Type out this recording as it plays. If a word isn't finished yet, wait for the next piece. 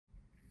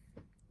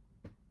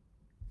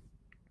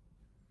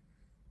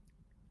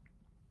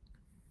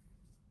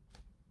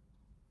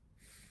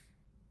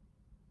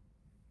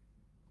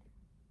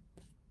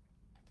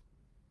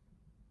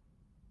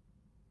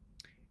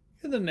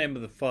In the name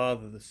of the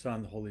Father, the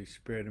Son, the Holy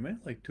Spirit, amen.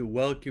 I'd like to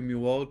welcome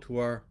you all to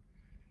our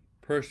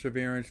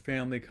Perseverance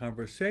Family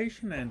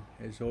Conversation, and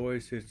as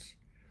always, it's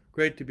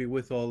great to be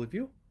with all of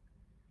you.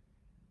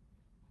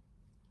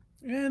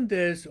 And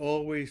as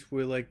always,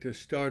 we like to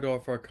start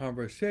off our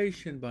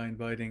conversation by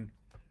inviting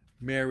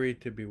Mary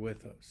to be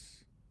with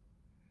us.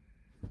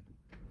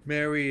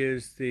 Mary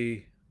is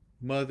the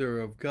Mother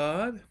of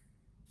God.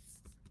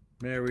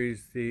 Mary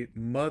is the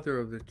Mother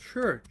of the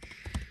Church.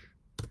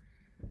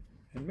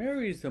 And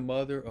Mary is the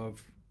mother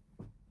of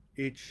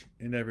each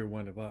and every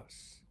one of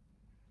us.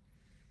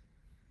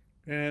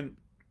 And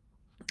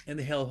in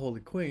the Hail,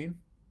 Holy Queen,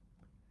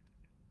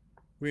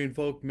 we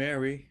invoke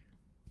Mary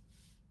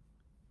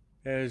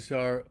as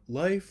our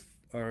life,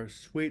 our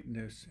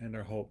sweetness, and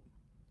our hope.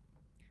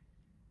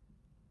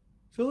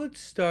 So let's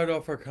start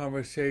off our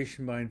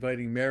conversation by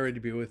inviting Mary to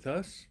be with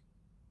us,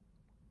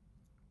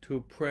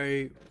 to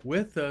pray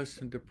with us,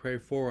 and to pray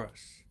for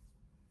us.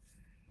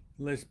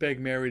 Let's beg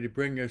Mary to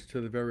bring us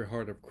to the very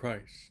heart of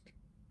Christ.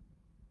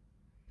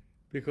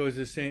 Because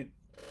as St.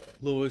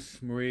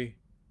 Louis Marie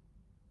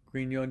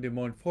Grignon de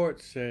Montfort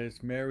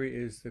says, Mary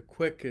is the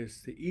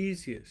quickest, the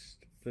easiest,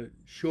 the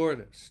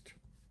shortest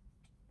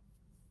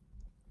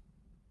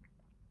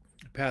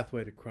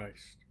pathway to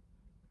Christ.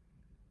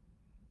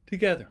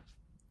 Together,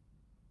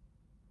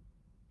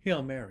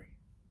 Hail Mary,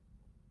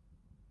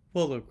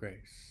 full of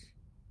grace,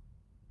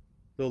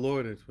 the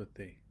Lord is with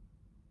thee.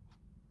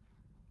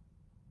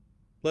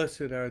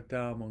 Blessed art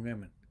thou among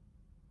women,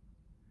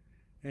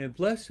 and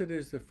blessed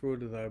is the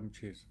fruit of thy womb,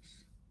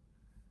 Jesus.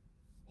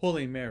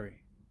 Holy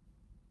Mary,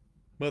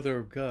 Mother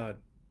of God,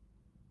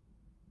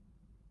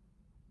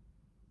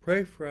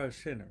 pray for us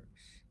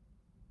sinners,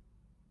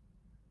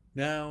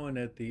 now and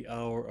at the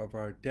hour of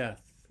our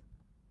death.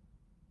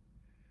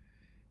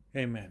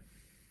 Amen.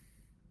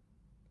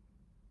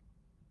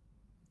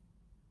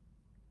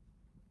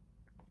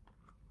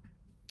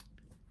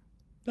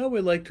 Now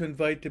we'd like to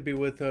invite to be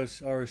with us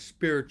our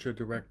spiritual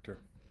director.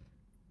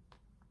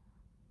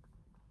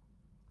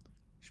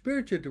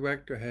 Spiritual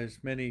director has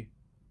many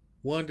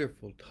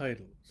wonderful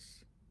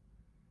titles.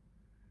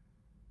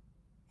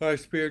 Our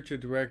spiritual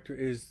director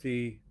is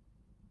the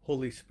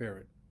Holy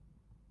Spirit.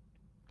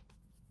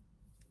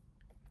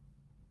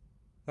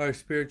 Our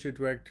spiritual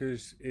director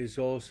is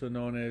also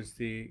known as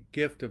the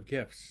gift of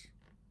gifts.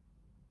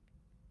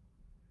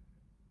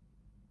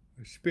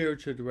 Our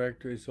spiritual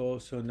director is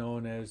also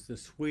known as the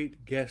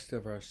sweet guest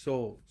of our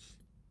souls.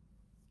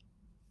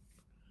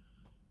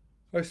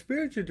 Our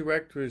spiritual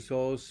director is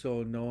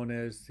also known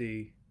as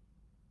the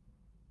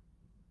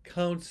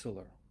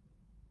counselor.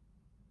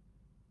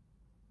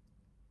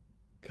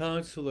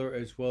 Counselor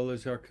as well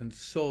as our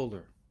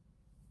consoler.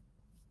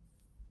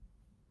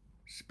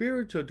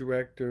 Spiritual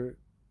director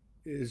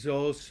is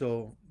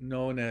also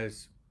known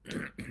as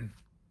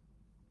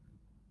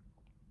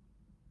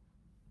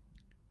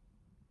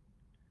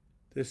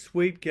the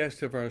sweet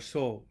guest of our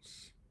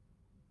souls.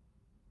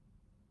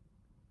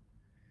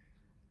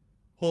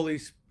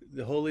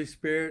 The Holy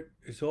Spirit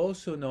is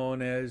also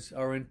known as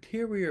our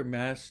interior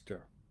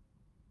master.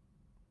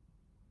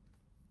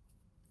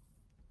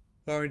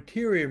 Our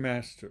interior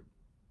master,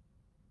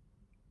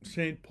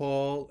 St.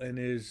 Paul, in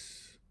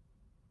his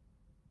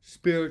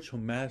spiritual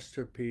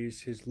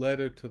masterpiece, his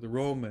letter to the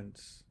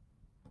Romans,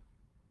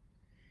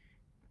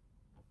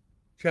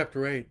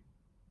 chapter 8,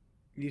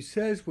 he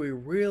says we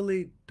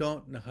really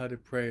don't know how to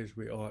pray as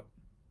we ought.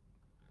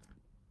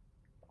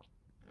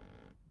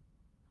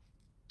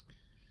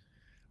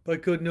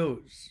 But good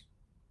news,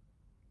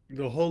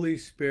 the Holy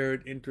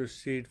Spirit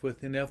intercedes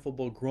with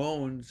ineffable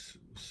groans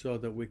so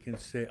that we can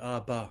say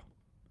Abba.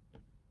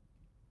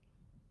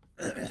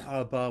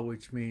 Abba,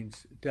 which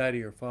means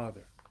Daddy or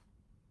Father.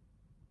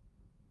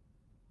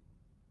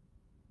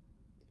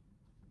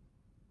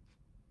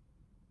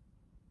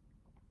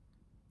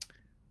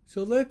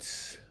 So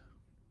let's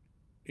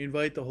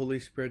invite the Holy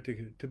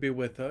Spirit to be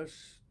with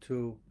us,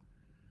 to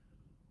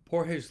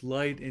pour His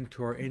light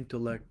into our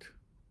intellect,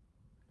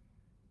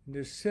 and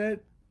to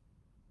set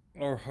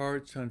our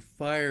hearts on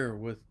fire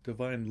with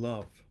divine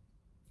love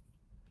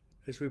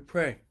as we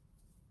pray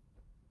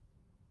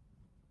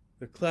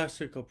the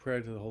classical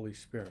prayer to the Holy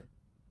Spirit.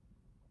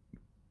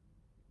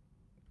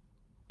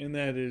 And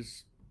that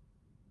is,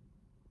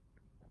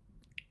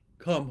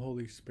 come,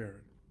 Holy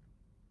Spirit,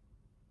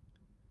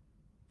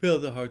 fill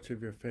the hearts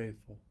of your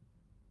faithful.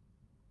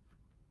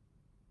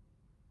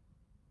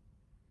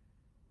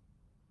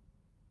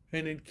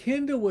 And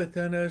enkindle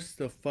within us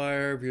the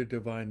fire of your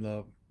divine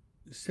love.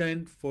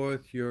 Send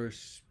forth your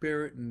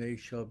Spirit, and they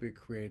shall be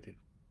created.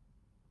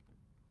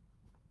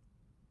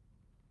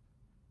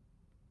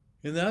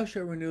 And thou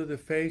shalt renew the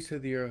face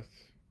of the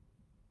earth.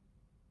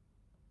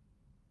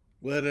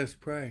 Let us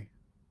pray.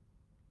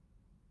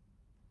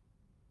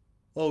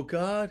 O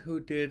God, who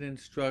did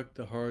instruct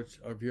the hearts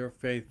of your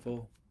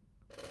faithful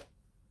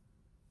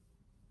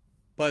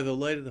by the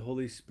light of the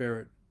Holy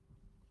Spirit,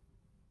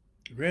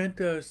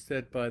 grant us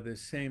that by the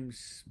same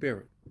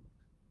Spirit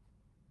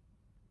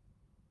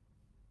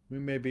we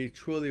may be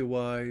truly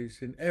wise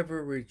and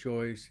ever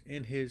rejoice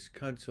in his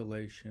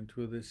consolation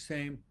through the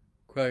same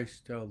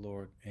Christ our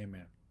Lord.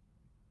 Amen.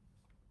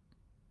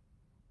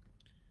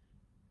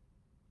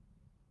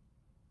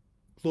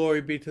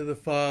 Glory be to the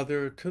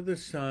Father, to the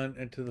Son,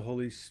 and to the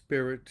Holy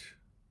Spirit,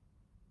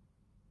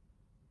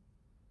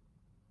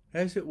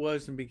 as it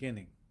was in the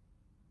beginning,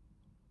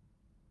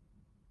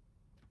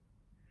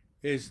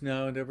 is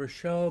now, and ever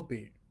shall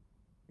be,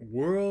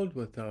 world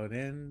without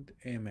end.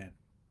 Amen.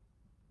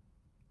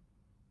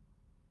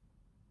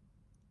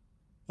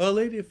 Our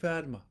Lady of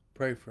Fatima,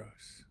 pray for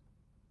us.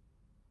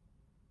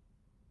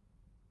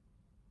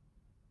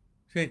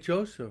 Saint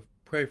Joseph,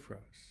 pray for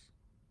us.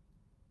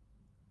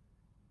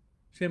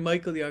 Saint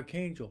Michael the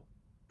Archangel,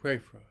 pray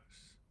for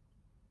us.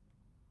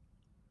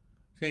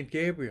 Saint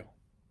Gabriel,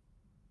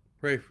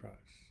 pray for us.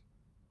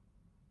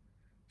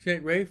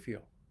 Saint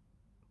Raphael,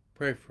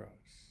 pray for us.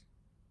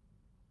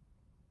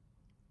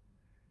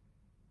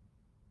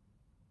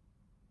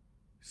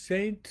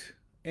 Saint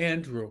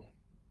Andrew,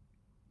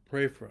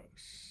 pray for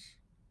us.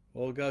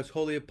 All God's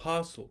holy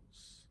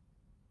apostles,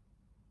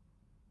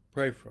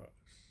 pray for us.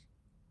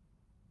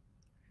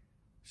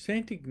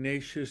 Saint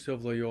Ignatius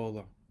of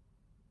Loyola,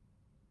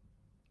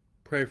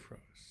 pray for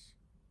us.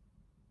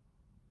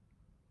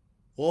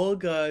 All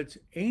God's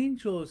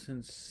angels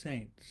and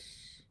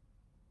saints,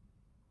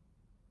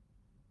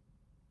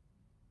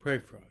 pray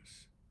for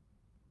us.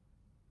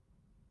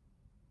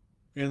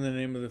 In the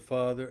name of the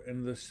Father,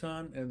 and the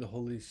Son, and the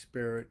Holy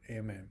Spirit.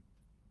 Amen.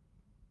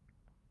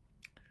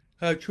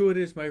 How true it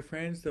is, my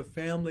friends, the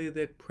family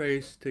that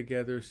prays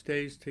together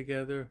stays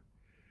together,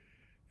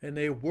 and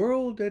a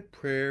world at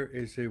prayer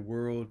is a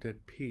world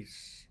at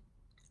peace.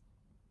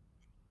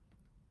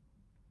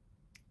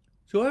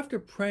 So after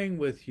praying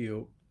with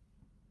you,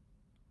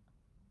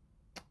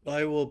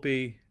 I will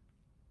be,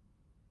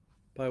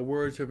 by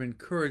words of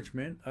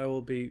encouragement, I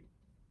will be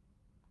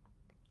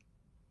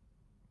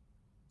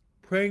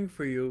praying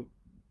for you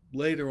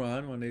later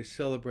on when they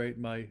celebrate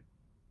my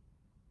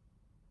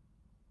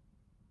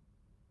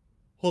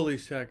holy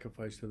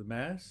sacrifice of the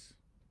Mass,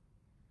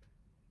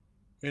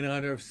 in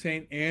honor of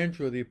St.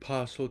 Andrew the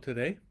Apostle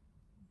today,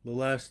 the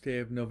last day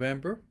of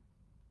November,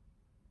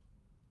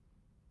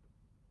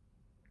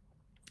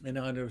 in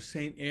honor of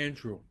St.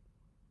 Andrew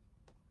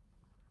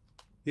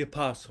the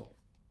Apostle.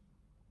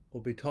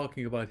 We'll be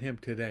talking about him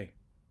today.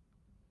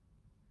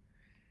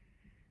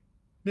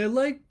 And I'd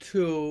like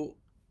to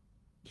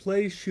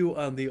place you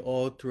on the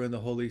altar in the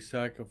holy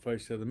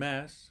sacrifice of the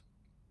Mass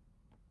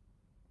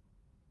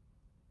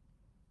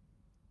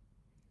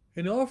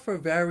and offer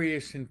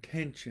various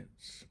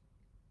intentions.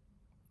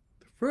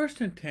 The first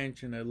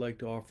intention I'd like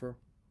to offer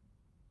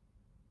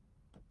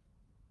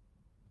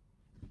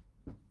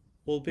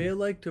will be I'd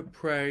like to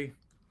pray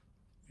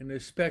in a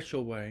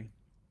special way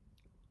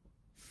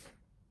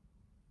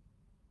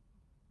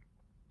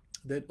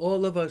that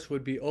all of us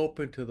would be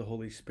open to the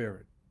Holy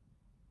Spirit.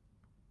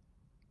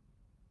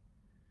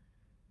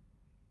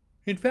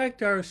 In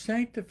fact, our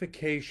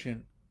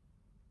sanctification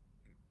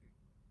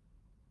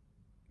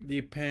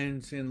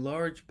depends in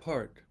large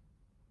part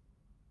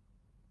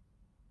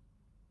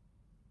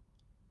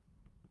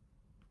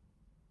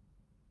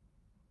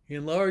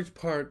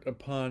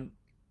upon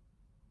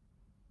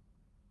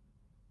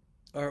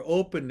our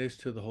openness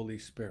to the Holy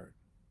Spirit.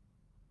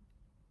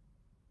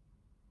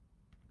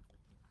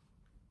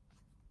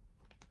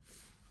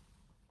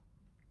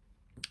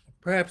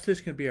 Perhaps this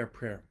can be our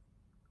prayer.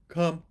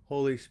 Come,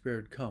 Holy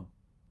Spirit, come.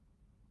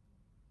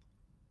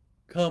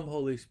 Come,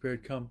 Holy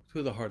Spirit, come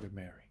through the heart of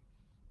Mary.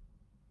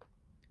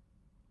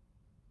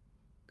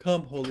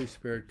 Come, Holy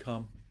Spirit,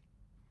 come.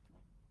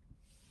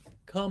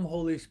 Come,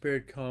 Holy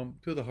Spirit, come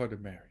through the heart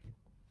of Mary.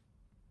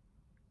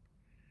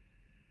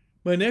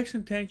 My next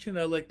intention,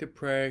 I'd like to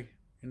pray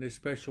in a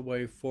special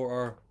way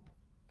for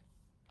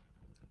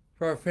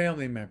our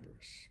family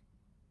members.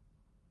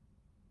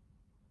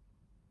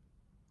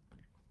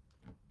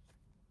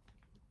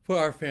 For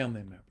our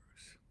family members.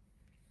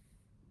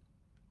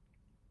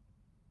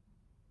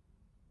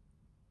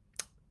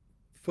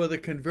 For the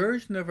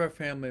conversion of our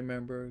family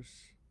members,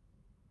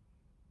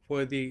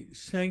 for the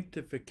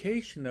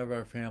sanctification of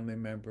our family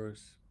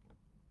members,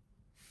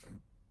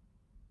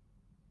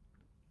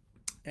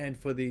 and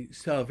for the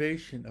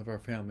salvation of our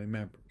family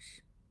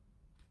members.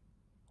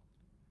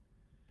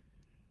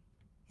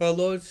 Our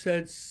Lord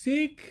said,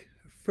 "Seek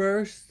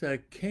first the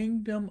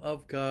kingdom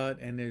of God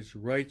and his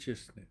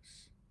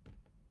righteousness,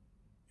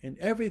 and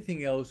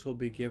everything else will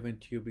be given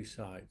to you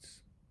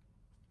besides."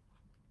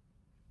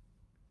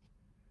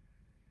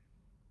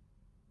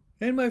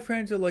 And my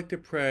friends, I'd like to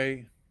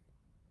pray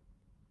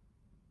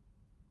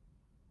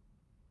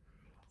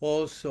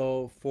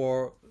also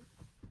for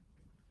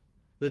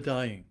the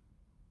dying.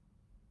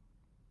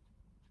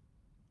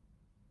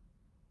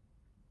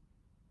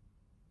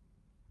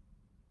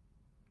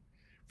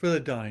 For the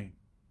dying.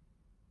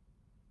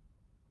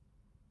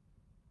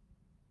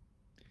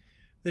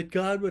 That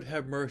God would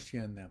have mercy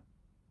on them.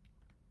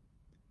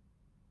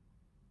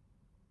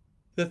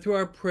 That through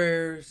our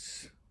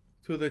prayers,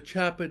 through the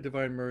Chaplet of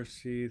Divine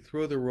Mercy,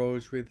 through the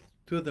Rosary,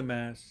 through the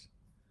Mass,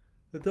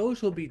 that those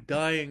who will be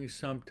dying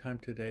sometime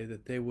today,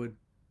 that they would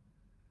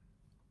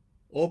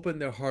open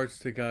their hearts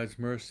to God's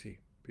mercy,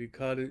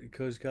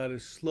 because God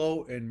is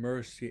slow in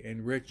mercy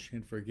and rich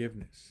in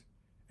forgiveness,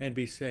 and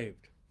be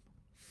saved.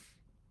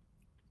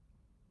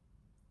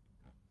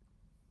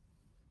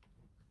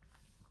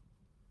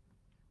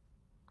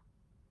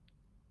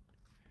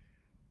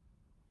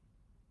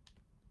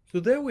 So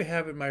there we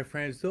have it, my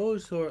friends.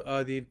 Those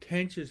are the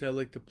intentions I'd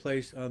like to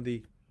place on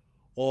the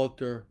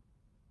altar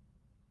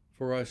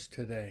for us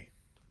today.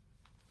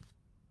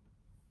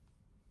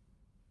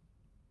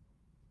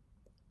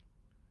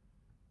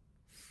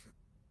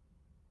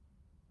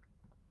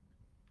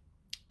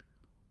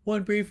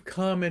 One brief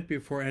comment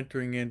before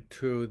entering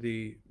into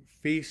the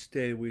feast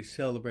day we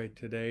celebrate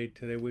today.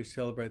 Today we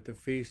celebrate the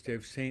feast day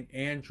of St.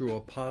 Andrew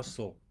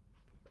Apostle.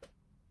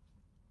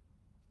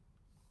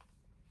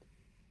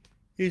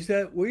 Is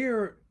that we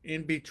are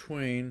in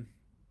between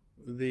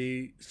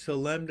the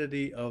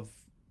solemnity of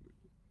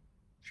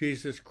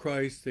Jesus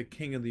Christ, the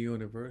King of the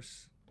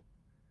universe,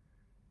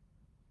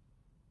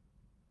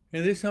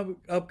 and this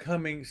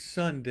upcoming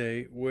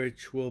Sunday,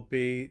 which will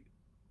be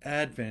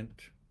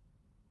Advent,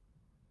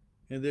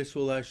 and this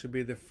will actually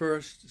be the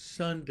first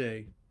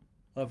Sunday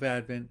of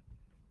Advent,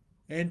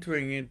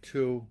 entering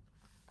into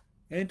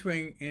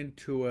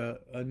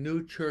a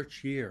new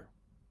church year.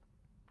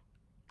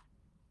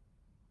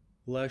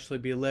 Will actually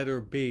be letter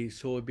B,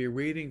 so we'll be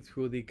reading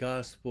through the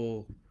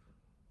Gospel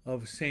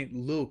of St.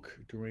 Luke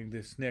during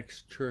this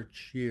next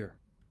church year.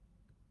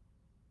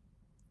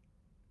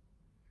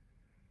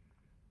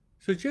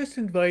 So just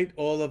invite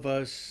all of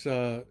us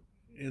in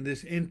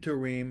this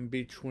interim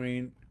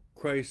between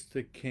Christ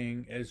the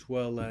King as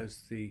well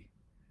as the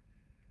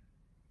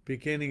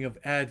beginning of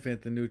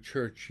Advent, the new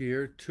church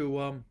year,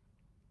 to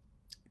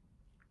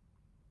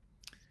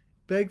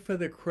beg for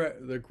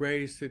the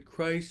grace that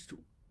Christ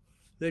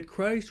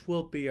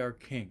will be our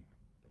King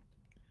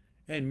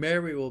and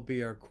Mary will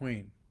be our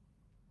Queen.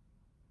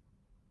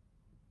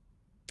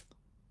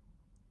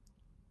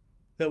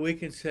 That we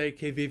can say,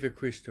 Que viva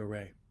Cristo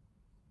Rey.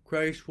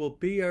 Christ will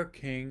be our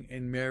King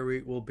and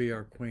Mary will be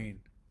our Queen.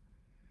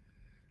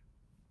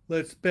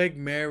 Let's beg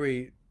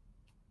Mary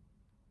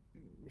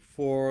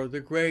for the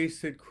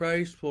grace that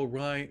Christ will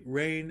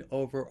reign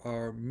over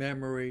our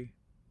memory,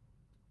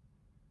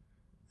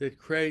 that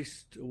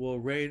Christ will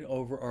reign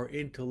over our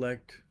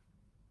intellect,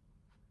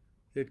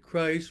 that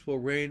Christ will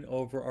reign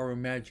over our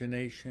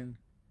imagination,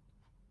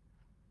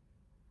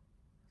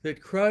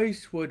 that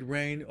Christ would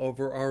reign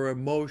over our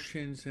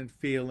emotions and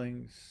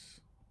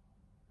feelings,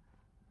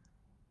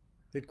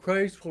 that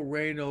Christ will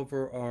reign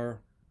over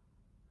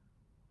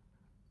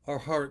our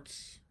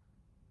hearts,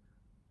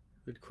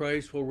 that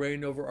Christ will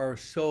reign over our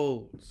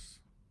souls,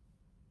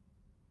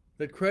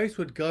 that Christ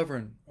would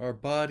govern our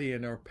body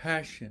and our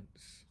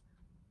passions,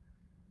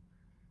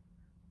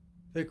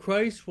 that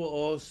Christ will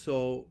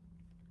also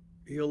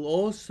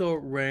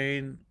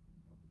reign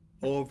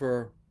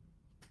over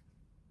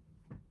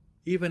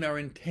even our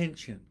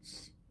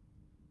intentions.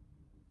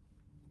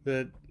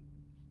 That,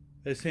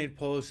 as St.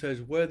 Paul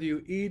says, whether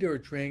you eat or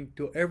drink,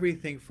 do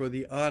everything for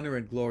the honor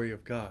and glory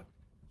of God.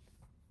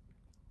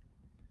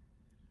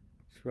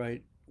 That's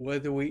right.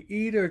 Whether we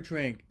eat or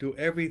drink, do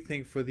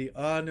everything for the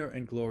honor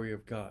and glory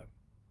of God.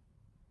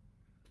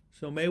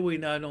 So may we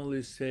not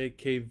only say,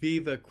 Que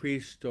viva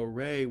Cristo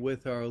Rey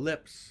with our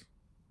lips,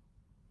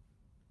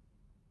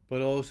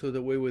 but also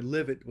that we would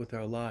live it with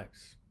our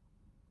lives.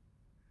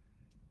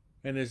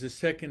 And as the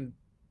Second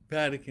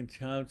Vatican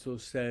Council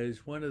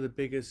says, one of the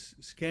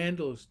biggest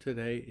scandals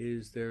today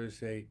is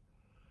there's a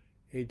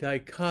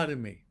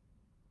dichotomy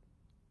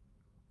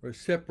or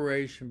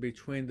separation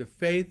between the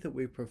faith that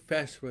we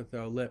profess with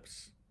our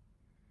lips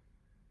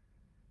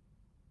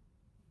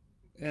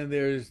and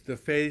there's the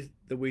faith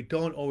that we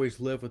don't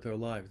always live with our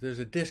lives. There's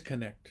a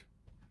disconnect.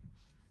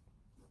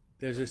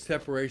 There's a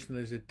separation,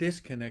 there's a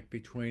disconnect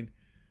between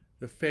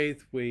the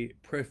faith we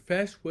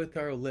profess with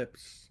our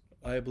lips,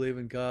 I believe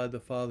in God the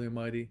Father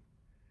Almighty,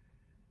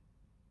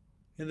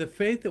 and the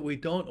faith that we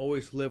don't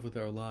always live with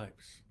our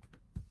lives.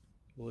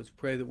 Well, let's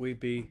pray that we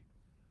be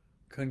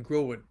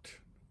congruent,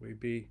 we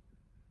be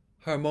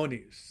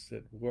harmonious,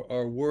 that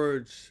our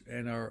words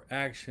and our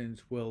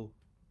actions will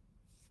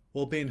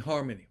be in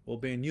harmony, will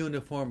be in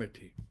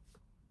uniformity.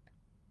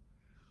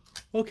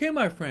 Okay,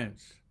 my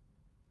friends.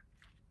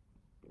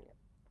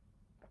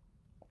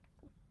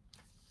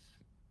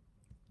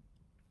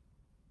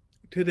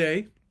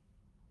 Today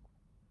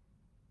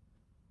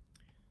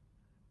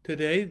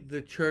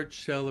the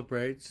church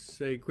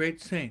celebrates a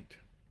great saint.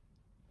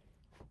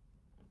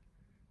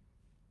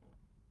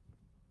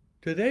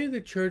 Today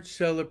the church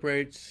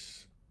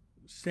celebrates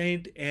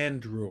Saint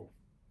Andrew.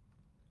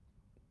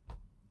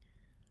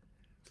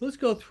 So let's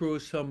go through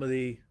some of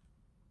the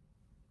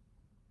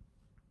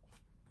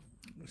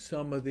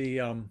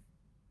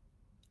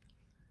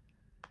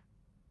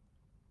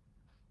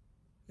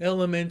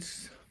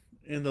elements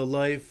in the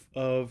life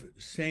of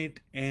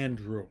Saint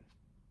Andrew.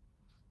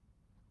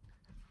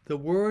 The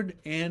word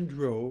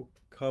Andrew,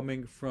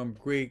 coming from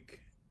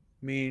Greek,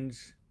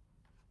 means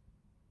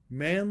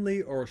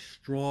manly or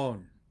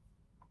strong.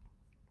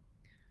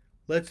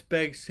 Let's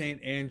beg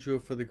St. Andrew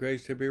for the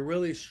grace to be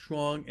really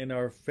strong in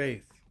our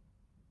faith.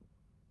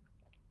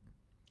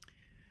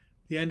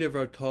 At the end of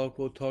our talk,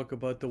 we'll talk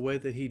about the way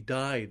that he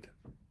died.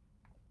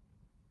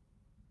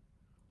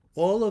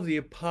 All of the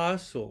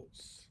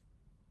apostles,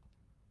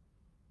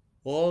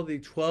 all the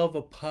 12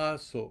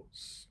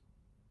 apostles,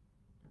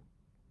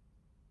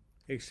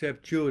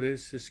 except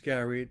Judas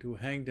Iscariot, who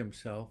hanged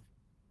himself,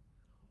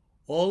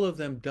 all of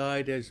them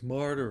died as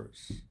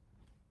martyrs,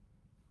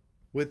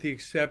 with the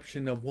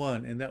exception of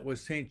one, and that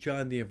was St.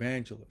 John the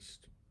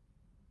Evangelist.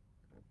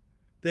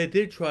 They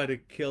did try to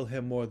kill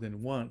him more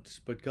than once,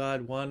 but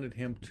God wanted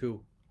him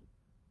to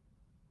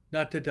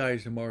not to die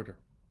as a martyr.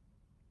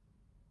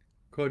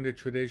 According to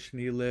tradition,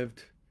 he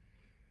lived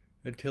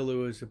until he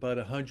was about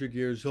 100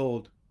 years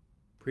old,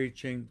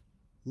 preaching,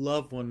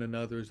 love one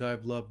another as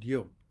I've loved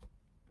you.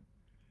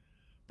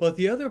 But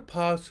the other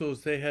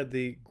apostles, they had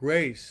the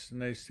grace,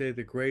 and I say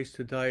the grace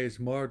to die as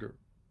martyr.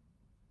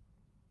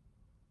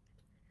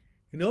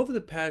 And over the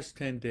past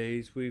 10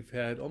 days, we've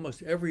had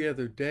almost every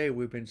other day,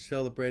 we've been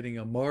celebrating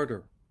a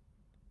martyr.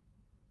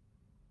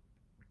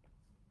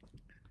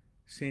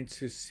 Saint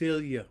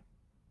Cecilia,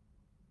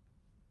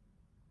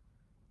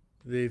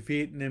 the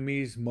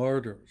Vietnamese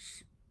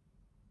martyrs,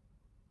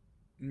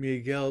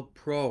 Miguel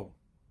Pro,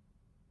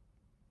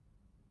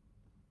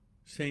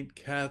 Saint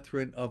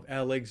Catherine of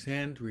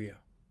Alexandria.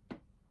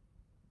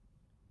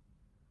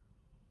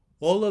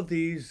 All of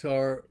these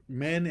are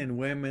men and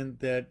women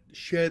that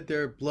shed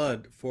their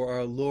blood for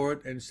our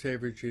Lord and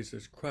Savior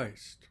Jesus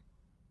Christ.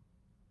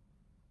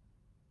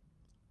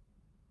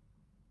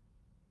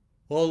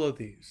 All of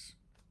these.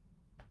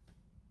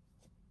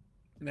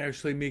 And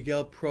actually,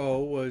 Miguel Pro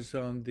was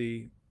on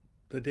the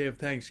day of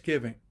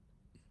Thanksgiving.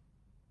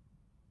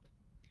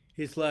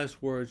 His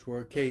last words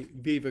were, "Que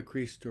viva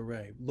Cristo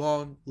Rey,"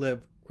 long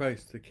live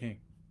Christ the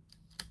King.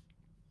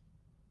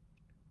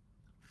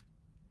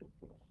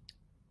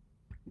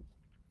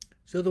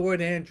 So the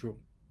word Andrew.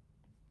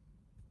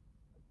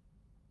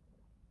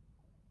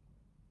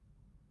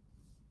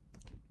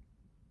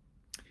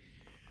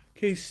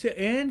 Okay, so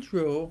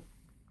Andrew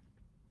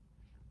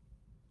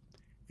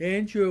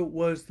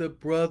was the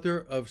brother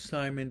of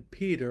Simon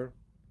Peter,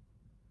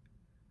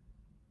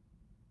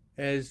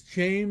 as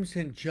James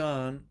and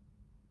John,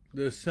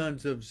 the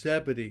sons of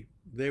Zebedee,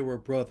 they were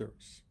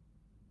brothers.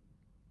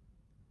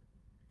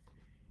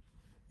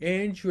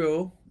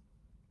 Andrew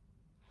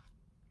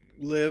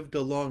lived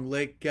along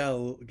Lake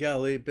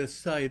Galilee,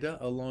 Bethsaida,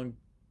 along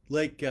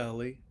Lake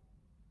Galilee.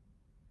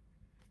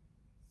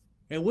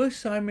 And with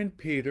Simon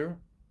Peter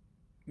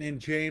and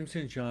James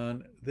and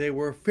John, they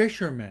were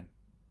fishermen.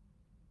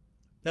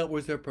 That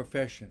was their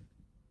profession.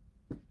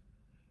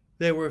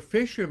 They were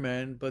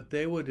fishermen, but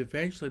they would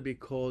eventually be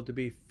called to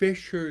be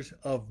fishers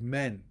of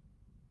men.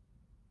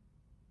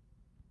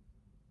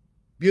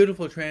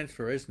 Beautiful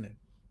transfer, isn't it?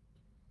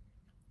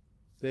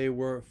 They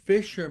were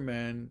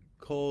fishermen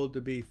called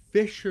to be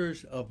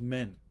fishers of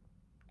men.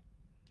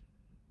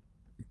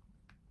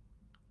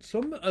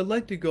 I'd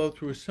like to go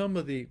through some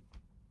of the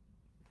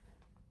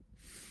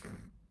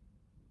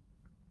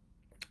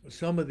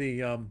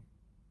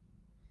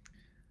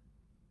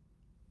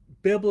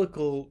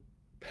biblical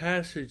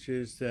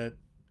passages that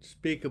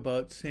speak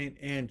about Saint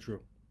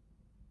Andrew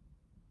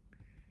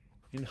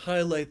and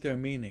highlight their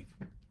meaning.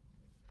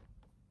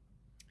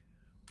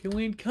 Can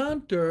we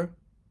encounter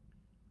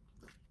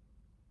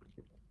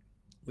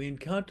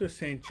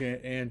Saint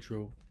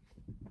Andrew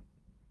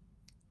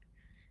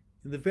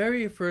in the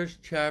very first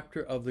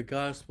chapter of the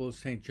Gospel of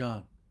St.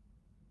 John.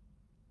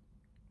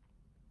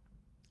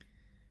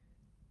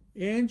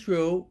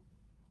 Andrew,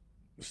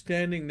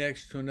 standing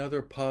next to another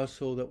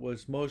apostle that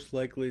was most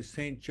likely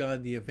St.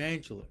 John the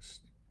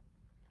Evangelist.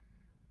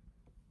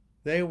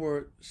 They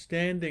were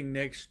standing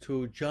next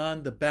to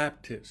John the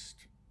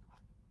Baptist.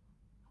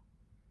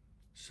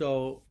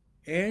 So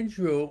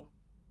Andrew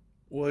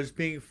was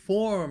being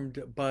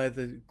formed by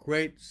the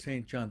great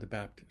St. John the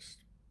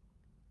Baptist.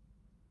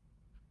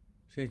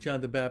 St.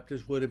 John the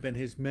Baptist would have been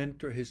his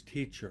mentor, his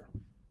teacher,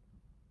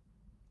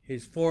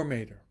 his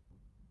formator.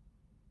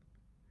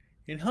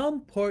 And how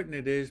important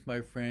it is,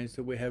 my friends,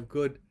 that we have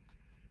good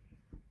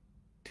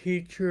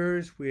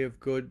teachers, we have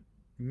good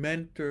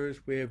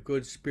mentors, we have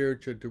good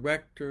spiritual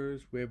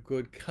directors, we have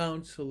good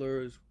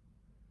counselors.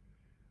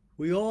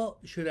 We all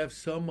should have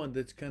someone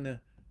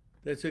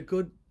that's a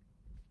good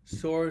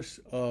source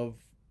of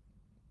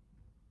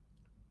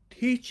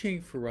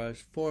teaching for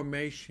us,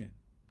 formation.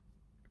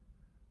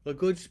 A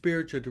good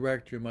spiritual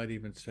director, you might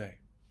even say.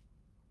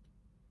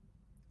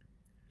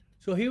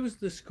 So he was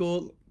the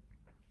school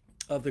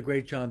of the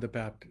great John the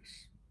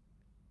Baptist.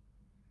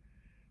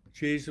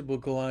 Jesus will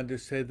go on to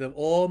say that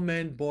all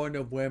men born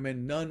of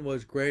women, none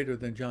was greater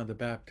than John the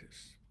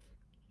Baptist.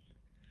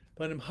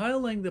 But I'm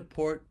highlighting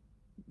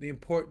the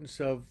importance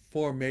of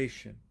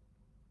formation.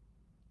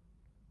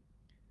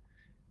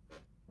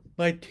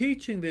 My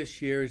teaching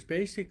this year is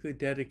basically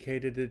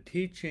dedicated to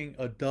teaching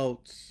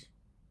adults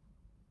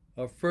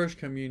of First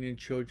Communion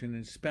children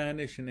in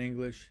Spanish and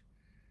English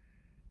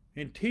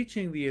and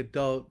teaching the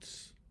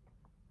adults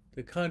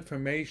the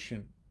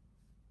confirmation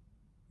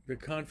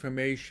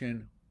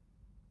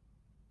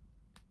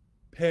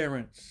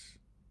parents,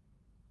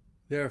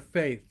 their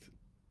faith,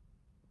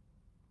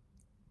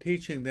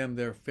 teaching them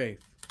their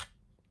faith.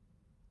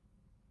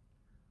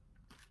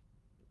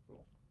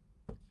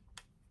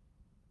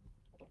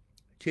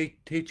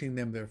 Teaching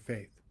them their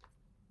faith.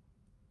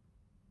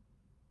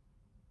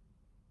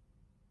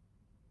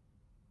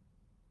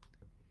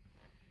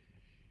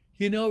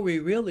 You know, we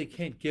really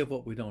can't give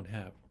what we don't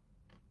have.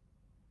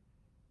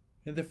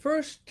 And the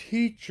first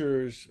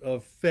teachers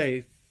of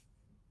faith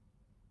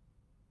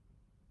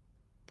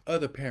are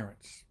the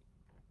parents.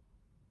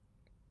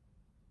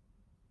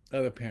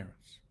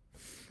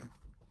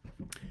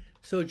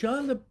 So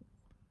John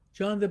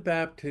the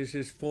Baptist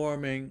is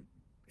forming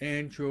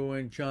Andrew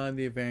and John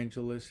the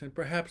Evangelist, and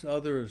perhaps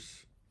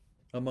others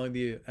among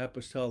the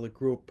apostolic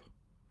group.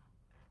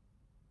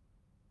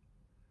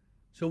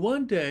 So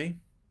one day,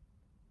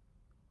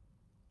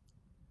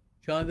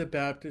 John the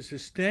Baptist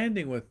is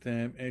standing with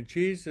them, and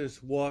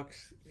Jesus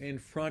walks in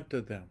front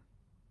of them.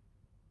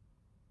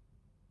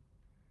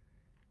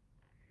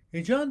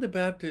 And John the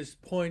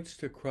Baptist points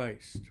to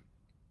Christ.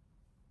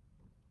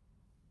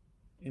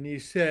 And he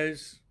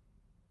says,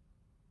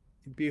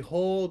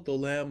 "Behold the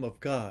Lamb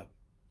of God.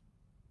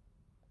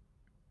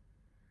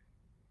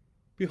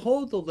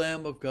 Behold the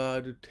Lamb of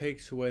God who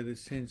takes away the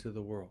sins of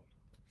the world,"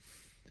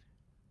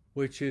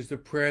 which is the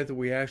prayer that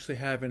we actually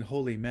have in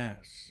Holy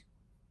Mass.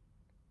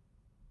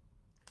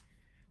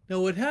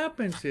 Now what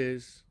happens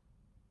is,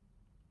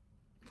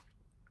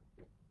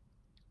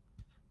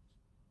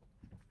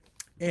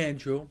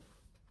 Andrew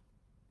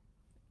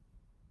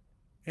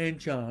and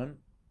John,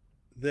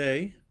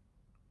 they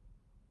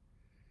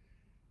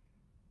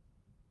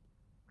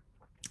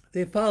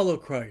follow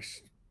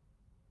Christ.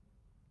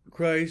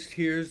 Christ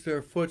hears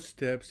their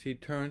footsteps. He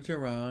turns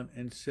around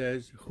and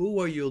says, "Who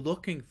are you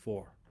looking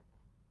for?"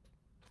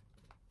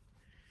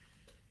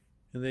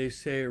 And they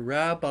say,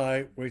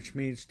 "Rabbi," which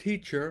means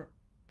teacher,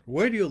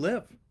 "where do you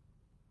live?"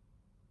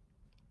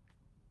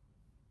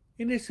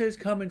 And he says,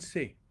 "Come and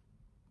see."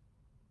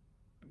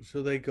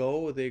 So they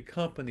go, they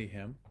accompany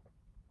him,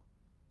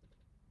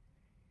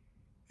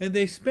 and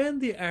they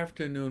spend the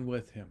afternoon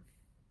with him.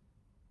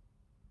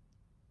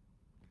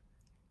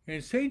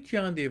 And St.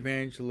 John the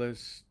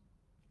Evangelist,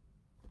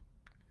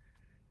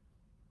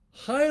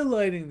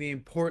 highlighting the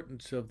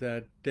importance of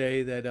that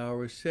day, that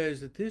hour,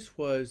 says that this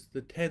was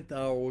the 10th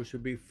hour, which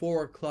would be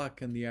 4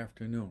 o'clock in the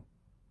afternoon.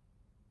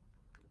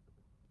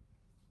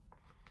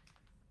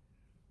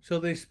 So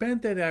they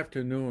spent that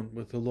afternoon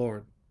with the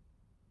Lord,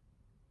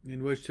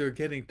 in which they're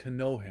getting to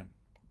know him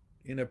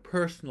in a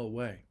personal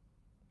way.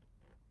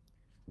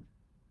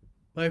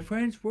 My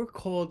friends, we're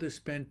called to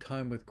spend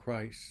time with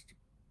Christ.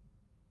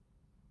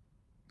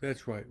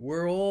 That's right.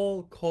 We're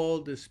all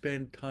called to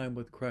spend time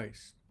with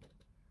Christ.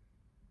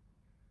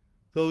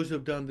 Those who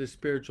have done the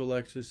spiritual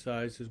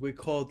exercises, we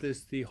call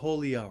this the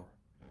holy hour,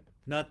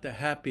 not the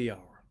happy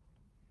hour,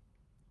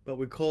 but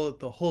we call it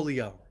the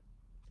holy hour.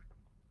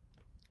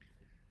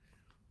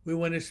 We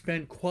want to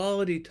spend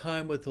quality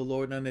time with the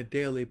Lord on a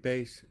daily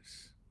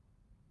basis.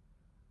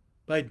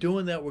 By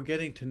doing that, we're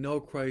getting to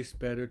know Christ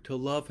better, to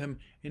love him,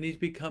 and he's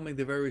becoming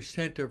the very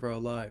center of our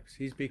lives.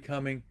 He's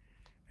becoming,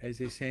 as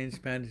they say in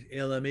Spanish,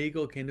 el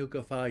amigo que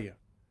nunca falla,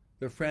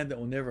 the friend that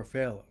will never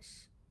fail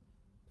us.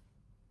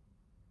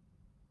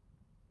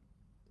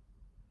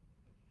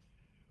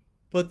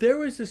 But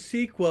there is a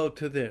sequel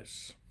to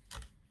this.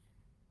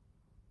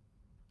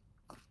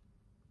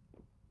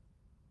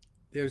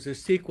 There's a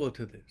sequel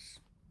to this.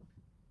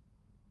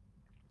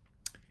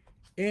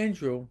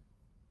 Andrew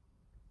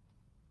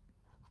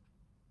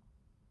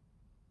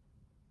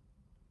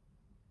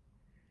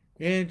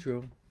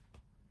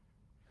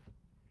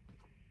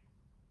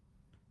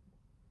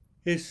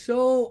is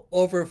so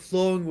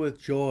overflowing with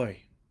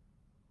joy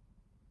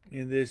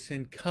in this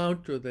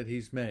encounter that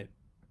he's made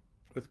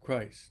with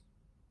Christ.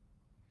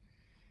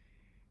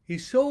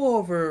 He's so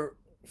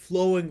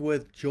overflowing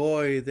with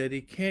joy that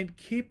he can't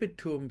keep it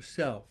to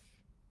himself.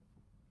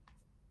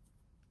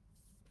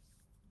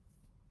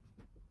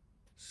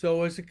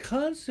 So as a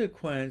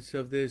consequence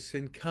of this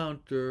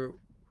encounter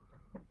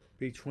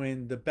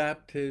between the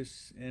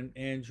Baptist and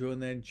Andrew,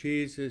 and then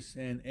Jesus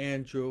and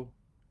Andrew,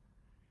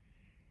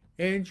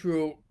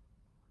 Andrew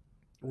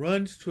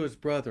runs to his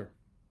brother,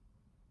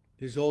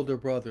 his older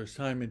brother,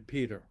 Simon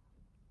Peter.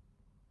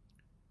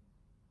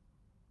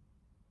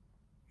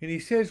 And he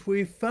says,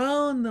 "We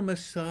found the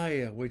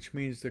Messiah," which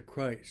means the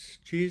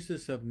Christ,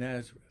 Jesus of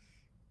Nazareth.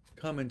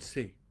 Come and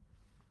see.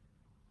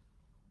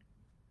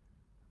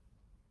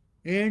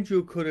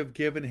 Andrew could have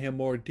given him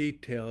more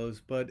details,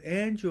 but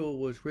Andrew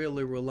was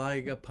really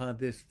relying upon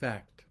this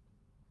fact,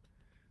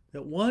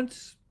 that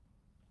once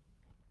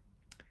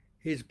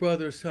his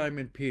brother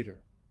Simon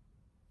Peter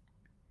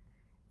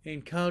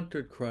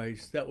encountered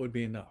Christ, that would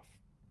be enough.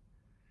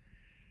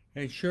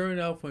 And sure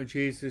enough, when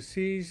Jesus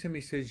sees him, he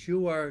says,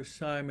 "You are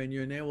Simon,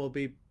 your name will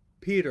be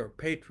Peter,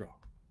 Petro."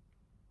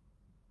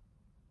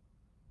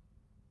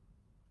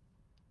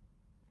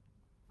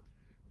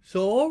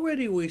 So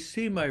already we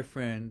see, my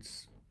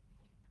friends,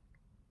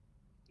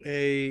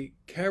 a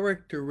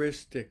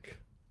characteristic.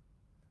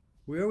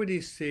 We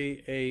already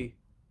see a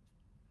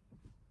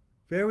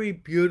very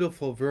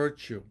beautiful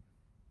virtue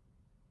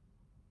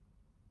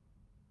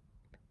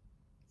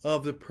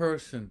of the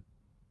person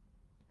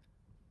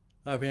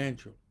of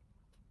Andrew.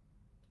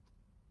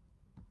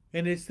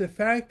 And it's the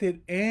fact that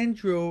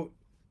Andrew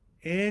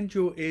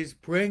is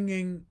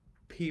bringing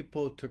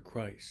people to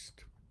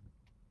Christ.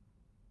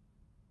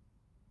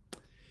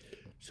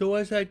 So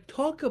as I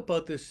talk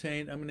about the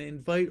saint, I'm going to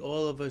invite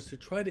all of us to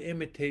try to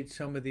imitate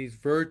some of these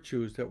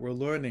virtues that we're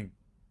learning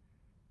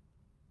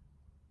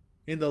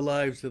in the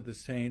lives of the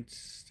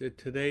saints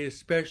today,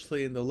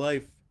 especially in the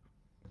life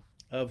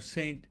of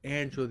Saint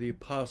Andrew the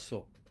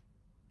Apostle.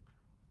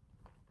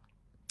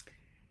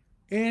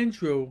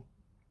 Andrew,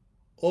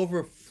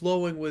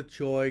 overflowing with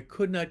joy,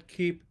 could not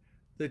keep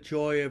the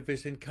joy of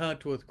his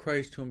encounter with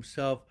Christ to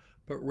himself,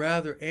 but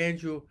rather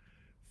Andrew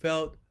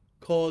felt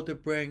called to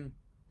bring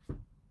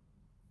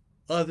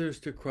others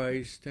to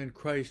Christ and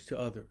Christ to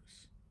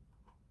others.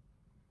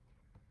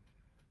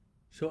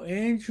 So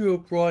Andrew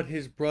brought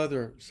his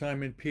brother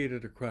Simon Peter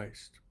to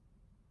Christ.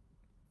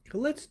 So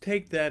let's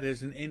take that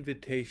as an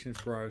invitation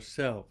for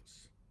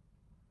ourselves.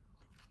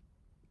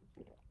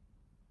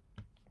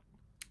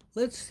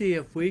 Let's see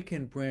if we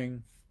can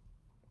bring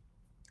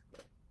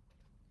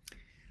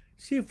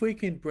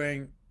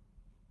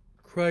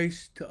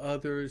Christ to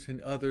others and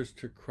others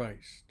to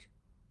Christ.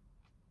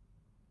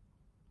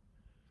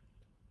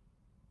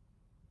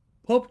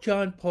 Pope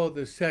John Paul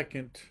II,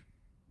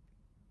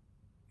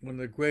 one of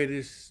the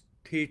greatest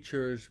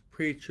teachers,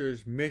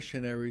 preachers,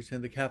 missionaries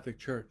in the Catholic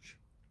Church,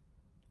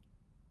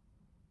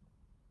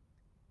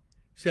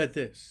 said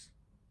this: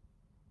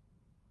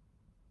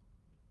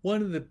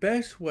 one of the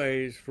best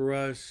ways for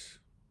us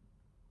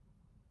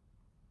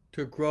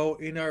to grow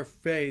in our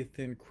faith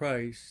in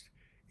Christ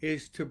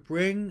is to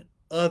bring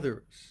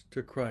others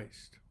to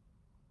Christ.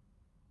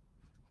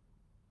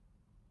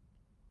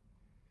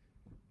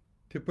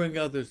 To bring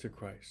others to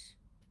Christ.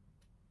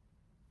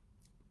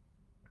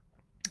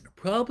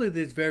 Probably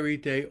this very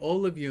day,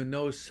 all of you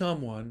know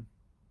someone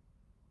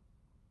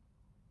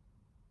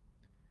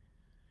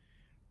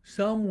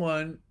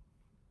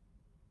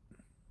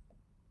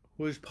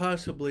who is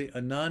possibly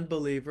a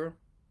non-believer,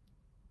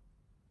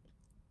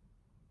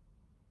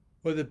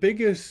 or the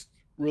biggest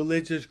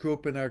religious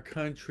group in our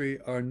country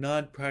are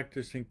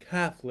non-practicing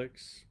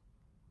Catholics.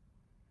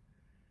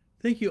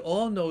 I think you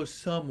all know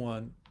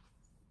someone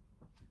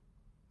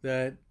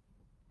that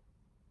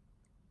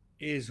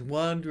is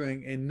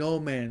wandering in no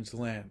man's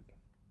land.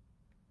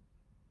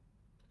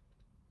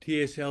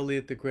 T.S.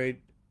 Eliot, the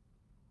great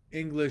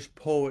English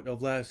poet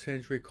of last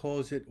century,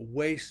 calls it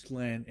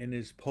wasteland in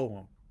his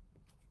poem.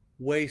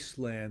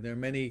 Wasteland. There are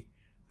many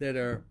that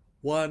are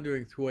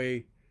wandering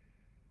through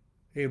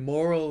a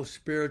moral,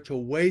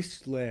 spiritual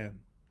wasteland.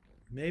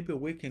 Maybe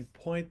we can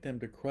point them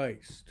to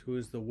Christ, who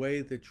is the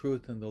way, the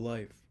truth, and the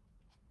life.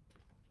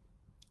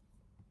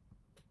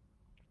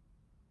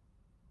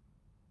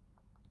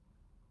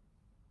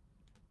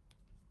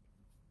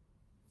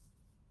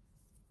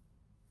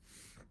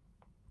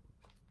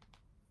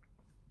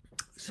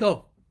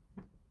 So,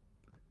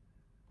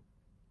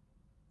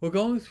 we're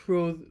going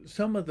through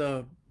some of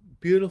the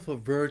beautiful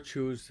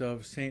virtues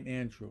of St.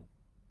 Andrew.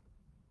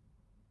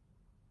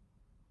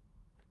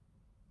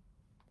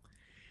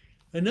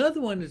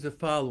 Another one is the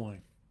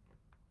following.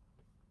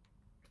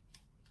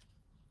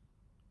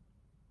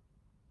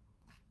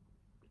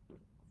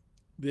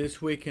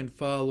 This we can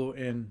follow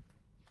in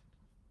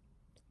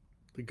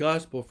the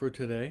Gospel for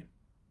today.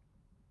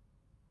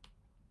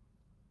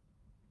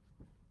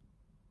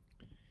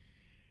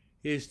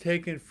 Is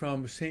taken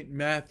from St.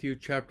 Matthew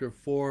chapter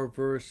 4,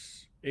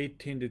 verse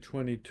 18 to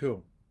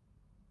 22.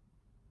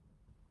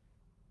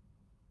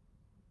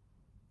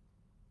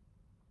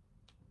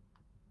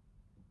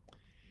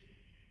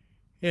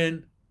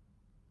 And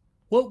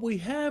what we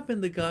have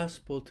in the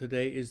Gospel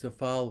today is the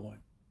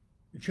following.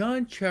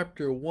 John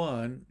chapter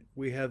 1,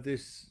 we have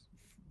this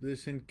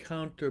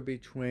encounter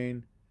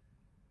between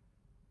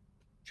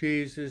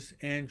Jesus,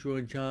 Andrew,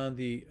 and John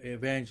the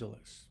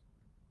evangelist.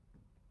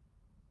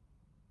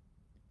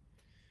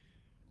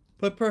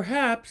 But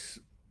perhaps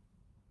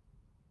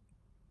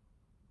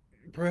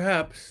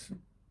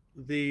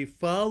the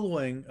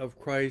following of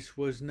Christ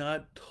was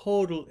not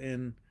total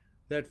in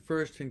that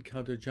first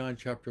encounter, John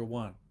chapter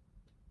 1.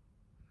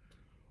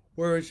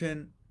 Whereas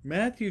in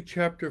Matthew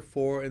chapter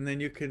 4, and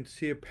then you can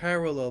see a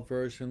parallel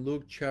verse in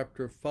Luke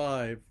chapter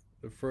 5,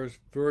 the first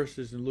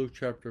verses in Luke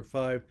chapter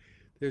 5,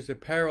 there's a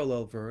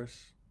parallel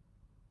verse.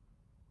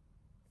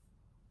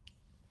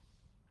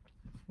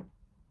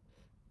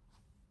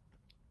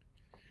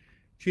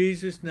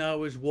 Jesus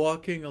now is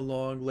walking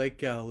along Lake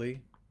Galilee.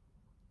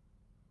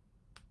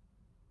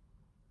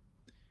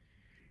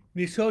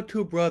 And he saw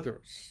two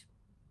brothers,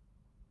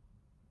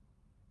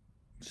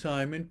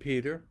 Simon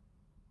Peter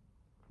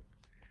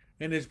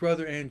and his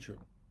brother Andrew.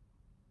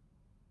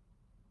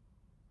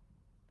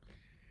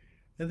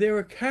 And they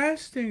were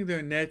casting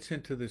their nets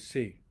into the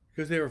sea,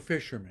 because they were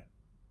fishermen.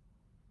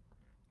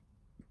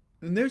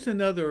 And there's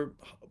another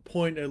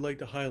point I'd like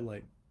to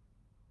highlight.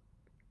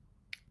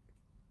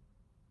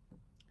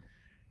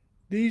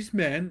 These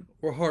men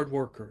were hard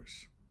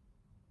workers.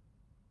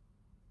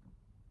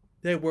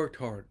 They worked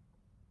hard.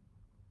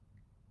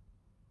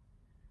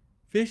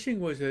 Fishing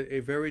was a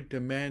very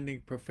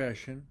demanding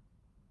profession.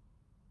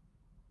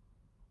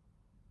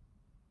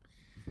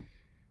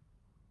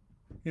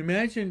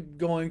 Imagine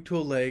going to a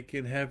lake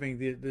and having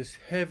this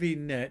heavy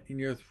net, and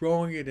you're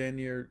throwing it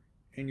in,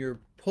 and you're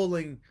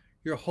pulling,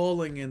 you're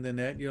hauling in the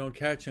net. You don't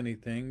catch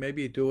anything.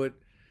 Maybe you do it.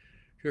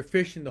 If you're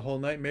fishing the whole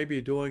night, maybe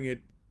you're doing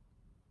it,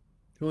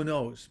 who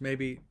knows,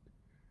 maybe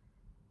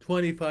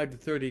 25 to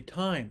 30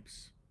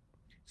 times.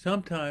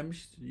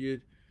 Sometimes you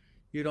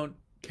don't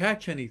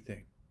catch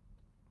anything.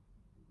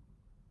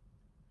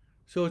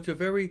 So it's a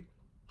very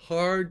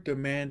hard,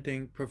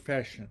 demanding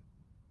profession,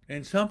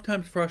 and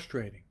sometimes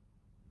frustrating.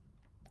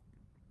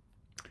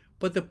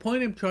 But the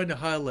point I'm trying to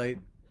highlight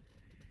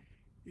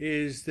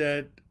is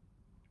that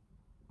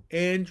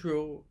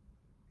Andrew,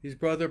 his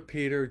brother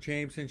Peter,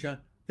 James, and John,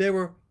 they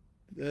worked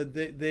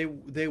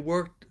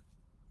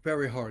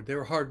very hard. They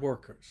were hard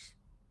workers.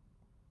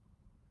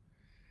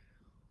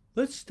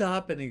 Let's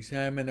stop and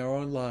examine our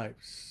own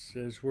lives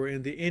as we're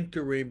in the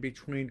interim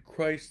between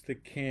Christ the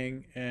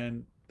King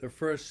and the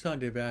first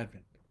Sunday of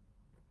Advent.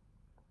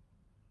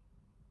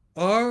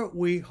 Are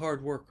we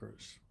hard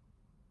workers?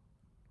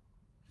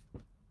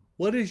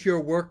 What is your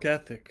work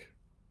ethic?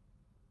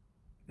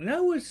 And I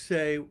would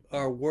say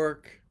our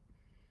work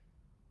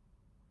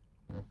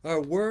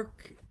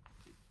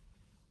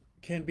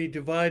can be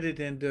divided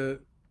into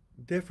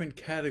different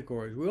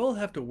categories. We all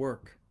have to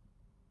work.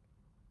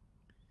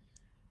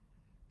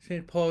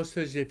 St. Paul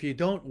says if you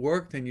don't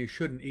work, then you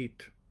shouldn't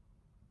eat.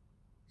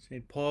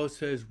 St. Paul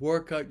says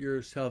work out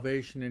your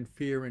salvation in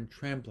fear and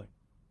trembling.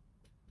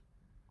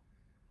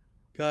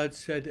 God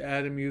said to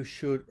Adam, you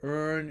should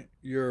earn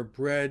your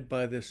bread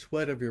by the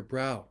sweat of your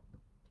brow.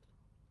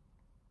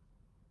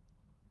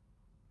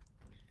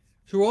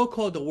 So we're all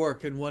called to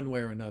work in one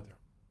way or another.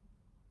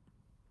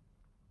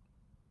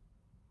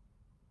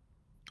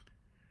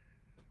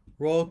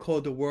 We're all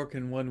called to work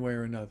in one way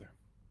or another.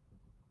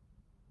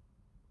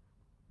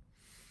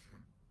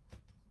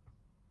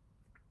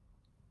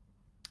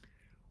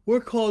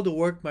 We're called to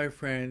work, my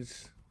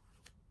friends,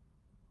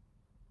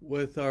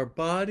 with our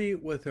body,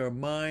 with our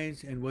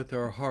minds, and with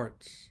our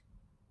hearts.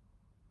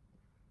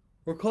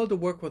 We're called to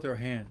work with our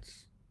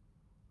hands.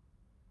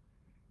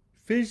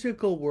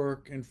 Physical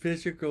work and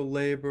physical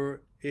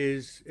labor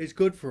is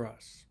good for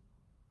us.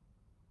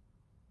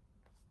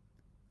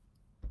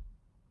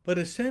 But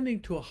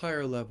ascending to a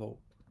higher level,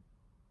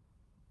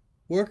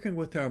 working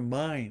with our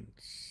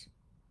minds,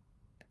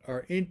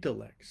 our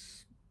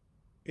intellects,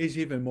 is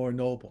even more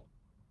noble.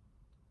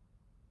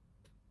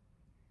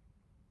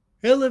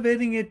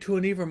 Elevating it to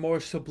an even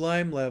more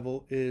sublime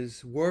level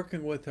is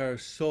working with our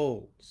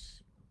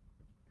souls.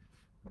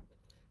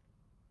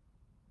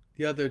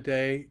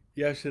 Yesterday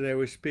I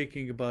was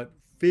speaking about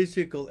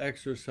physical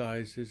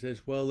exercises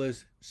as well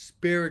as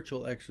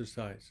spiritual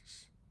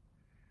exercises.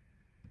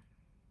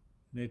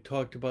 And they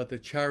talked about the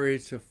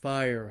chariots of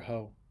fire,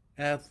 how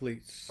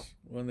athletes,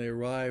 when they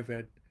arrive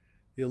at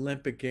the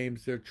Olympic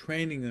Games, they're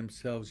training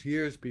themselves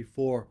years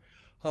before.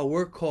 How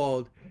we're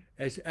called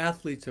as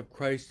athletes of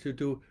Christ to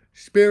do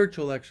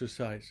spiritual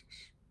exercises,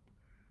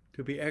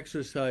 to be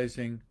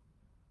exercising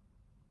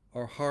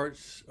our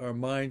hearts, our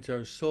minds,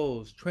 our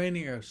souls,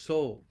 training our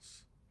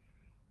souls,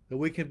 that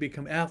we can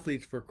become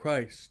athletes for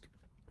Christ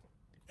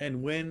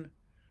and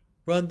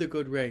run the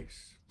good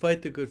race,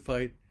 fight the good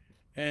fight,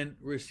 and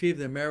receive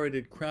the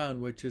merited crown,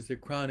 which is the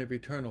crown of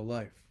eternal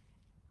life.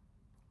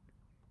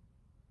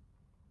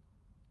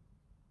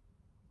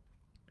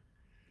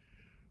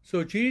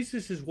 So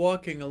Jesus is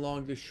walking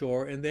along the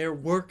shore, and they're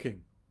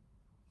working.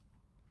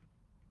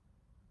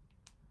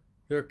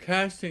 They're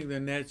casting the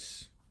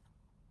nets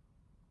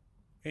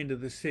into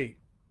the sea.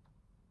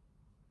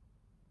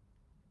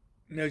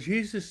 Now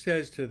Jesus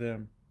says to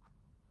them,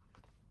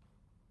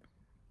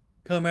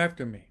 "Come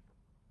after me.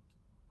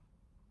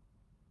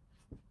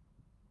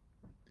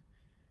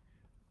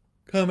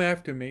 Come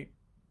after me,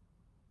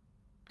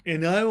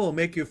 and I will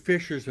make you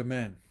fishers of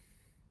men."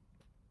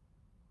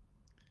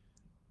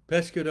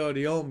 Pescador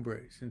de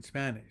hombres in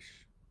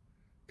Spanish.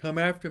 Come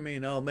after me,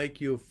 and I'll make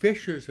you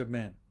fishers of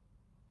men.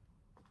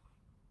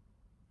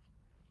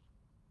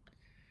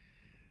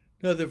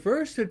 Now, the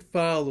verse that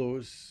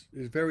follows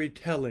is very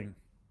telling.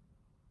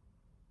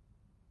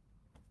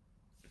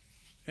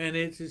 And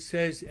it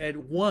says, at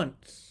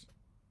once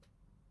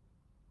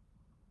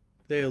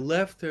they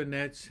left their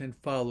nets and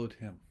followed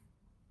him.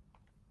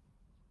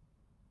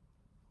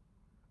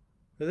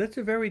 Now, that's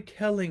a very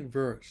telling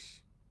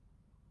verse.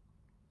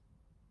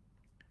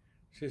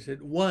 It says,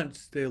 at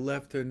once they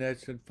left their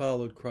nets and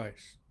followed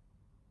Christ.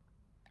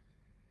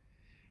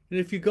 And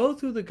if you go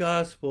through the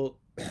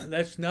gospel,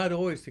 that's not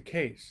always the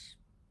case.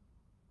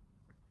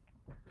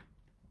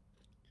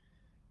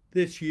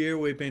 This year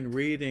we've been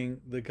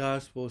reading the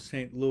Gospel of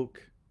St.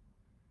 Luke,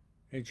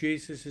 And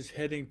Jesus is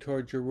heading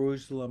toward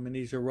Jerusalem, and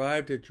he's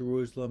arrived at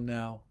Jerusalem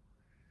now.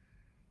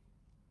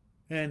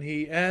 And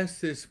he asks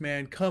this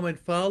man, "Come and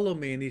follow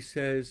me." And he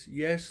says,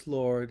 "Yes,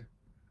 Lord,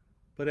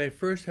 but I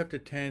first have to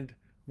tend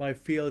my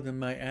field and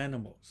my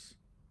animals."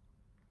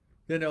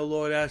 Then our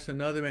Lord asks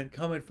another man,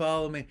 "Come and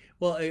follow me."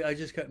 "Well, I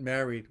just got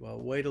married." "Well,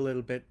 wait a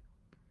little bit."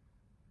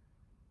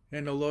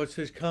 And the Lord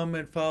says, "Come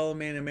and follow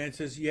me." And the man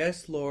says,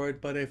 "Yes, Lord,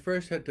 but I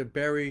first had to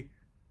bury,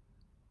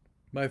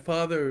 my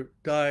father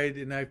died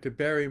and I have to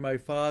bury my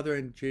father."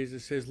 And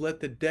Jesus says,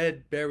 "Let the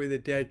dead bury the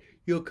dead.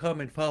 You'll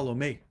come and follow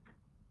me."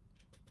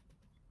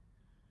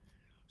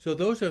 So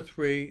those are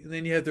three. And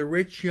then you have the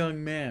rich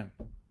young man.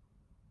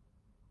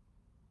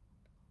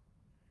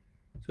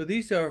 So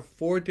these are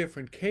four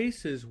different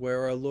cases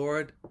where our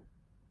Lord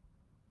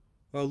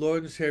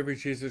and Savior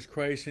Jesus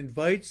Christ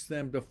invites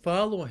them to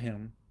follow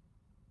him,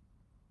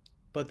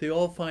 but they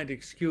all find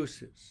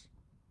excuses.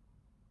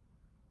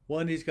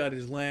 One, he's got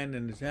his land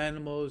and his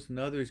animals.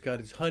 Another, he's got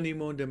his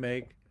honeymoon to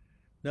make.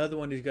 Another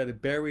one, he's got to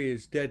bury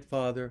his dead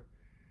father.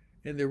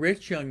 And the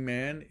rich young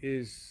man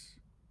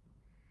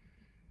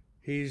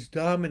he's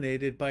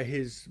dominated by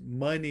his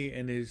money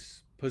and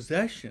his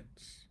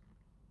possessions.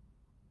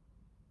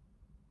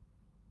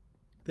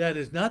 That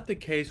is not the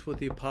case with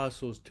the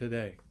apostles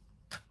today.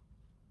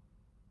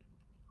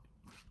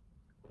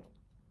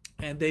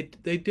 And they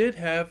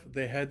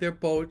had their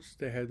boats,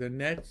 they had their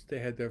nets, they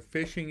had their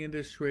fishing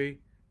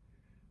industry,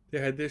 they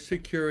had their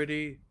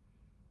security,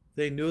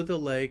 they knew the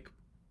lake.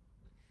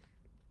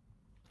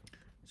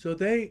 So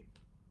they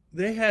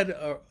had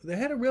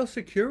a real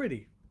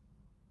security.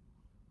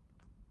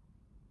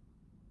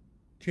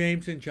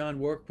 James and John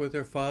worked with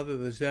their father,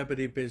 the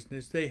Zebedee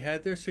business. They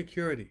had their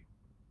security.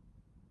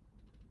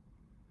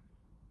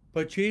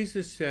 But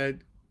Jesus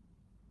said,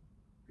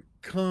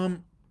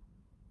 "Come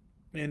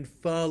and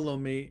follow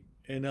me,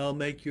 and I'll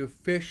make you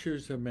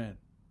fishers of men."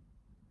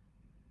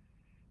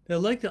 Now,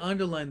 I'd like to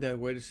underline that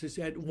word. It says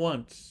at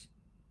once.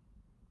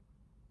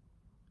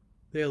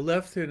 They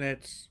left their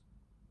nets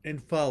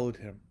and followed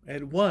him.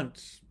 At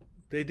once.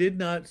 They did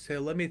not say,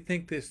 "Let me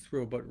think this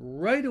through," but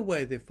right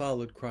away they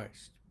followed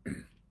Christ.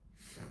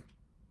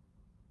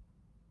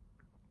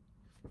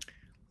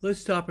 Let's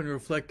stop and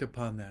reflect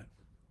upon that.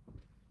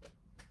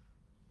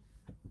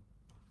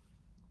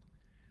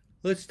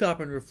 Let's stop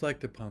and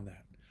reflect upon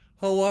that.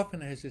 How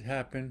often has it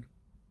happened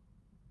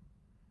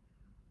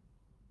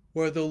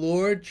where the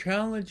Lord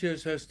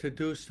challenges us to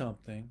do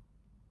something,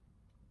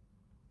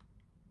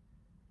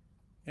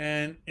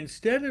 and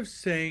instead of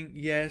saying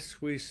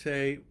yes, we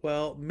say,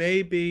 "Well,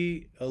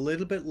 maybe a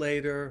little bit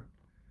later,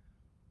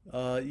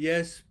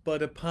 yes,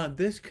 but upon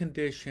this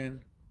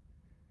condition."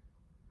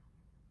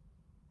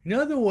 In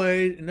other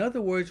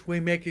words, we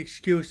make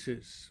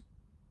excuses.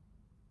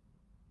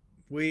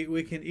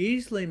 We can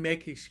easily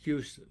make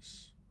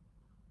excuses.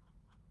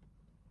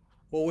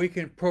 Or we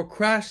can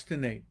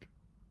procrastinate.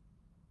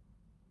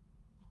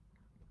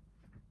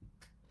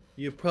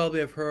 You probably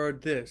have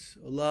heard this,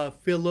 la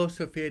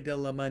filosofía de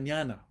la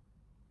mañana.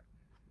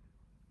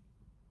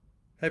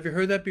 Have you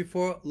heard that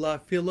before? La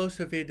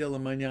filosofía de la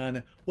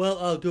mañana. Well,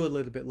 I'll do it a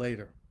little bit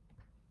later.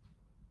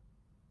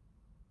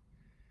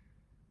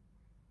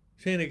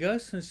 St.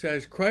 Augustine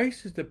says,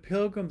 Christ is the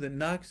pilgrim that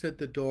knocks at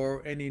the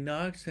door, and he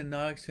knocks and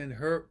knocks, and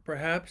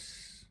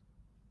perhaps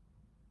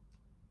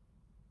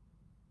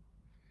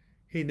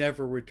he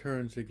never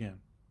returns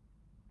again.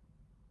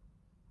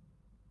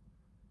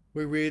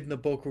 We read in the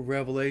book of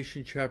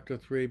Revelation, chapter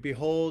 3,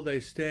 "Behold, I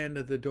stand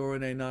at the door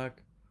and I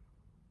knock.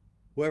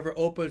 Whoever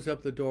opens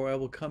up the door, I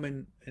will come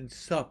in and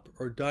sup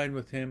or dine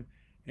with him,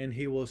 and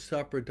he will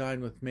sup or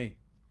dine with me."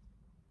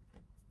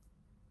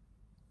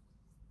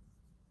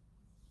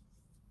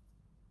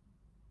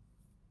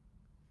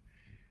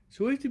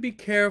 So we have to be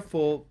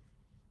careful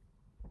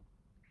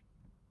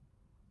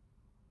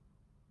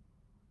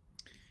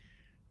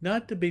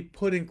not to be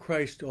putting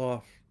Christ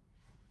off,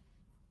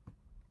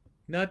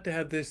 not to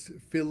have this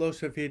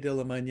filosofía de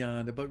la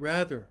mañana, but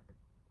rather,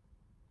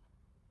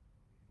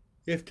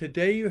 if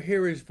today you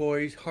hear his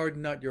voice,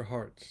 harden not your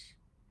hearts.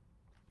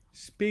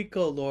 Speak,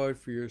 O Lord,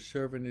 for your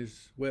servant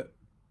is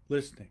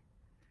listening.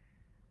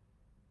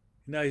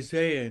 In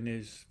Isaiah, in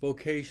his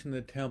vocation in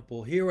the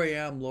temple, "Here I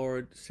am,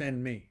 Lord,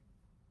 send me."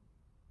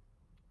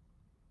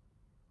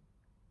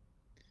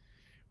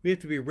 We have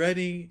to be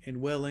ready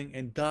and willing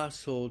and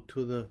docile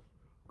to the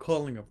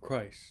calling of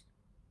Christ.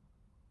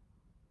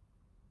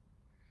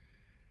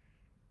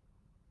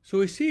 So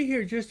we see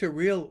here just a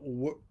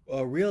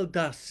real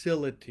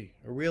docility,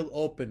 a real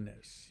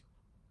openness.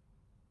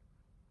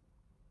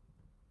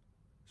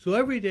 So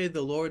every day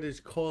the Lord is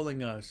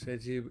calling us,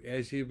 as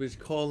he was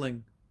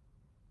calling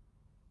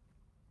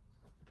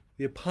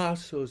the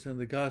apostles in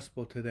the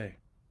gospel today.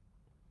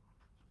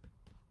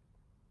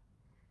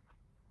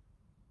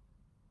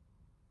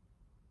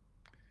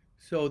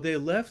 So they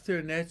left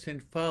their nets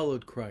and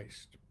followed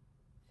Christ.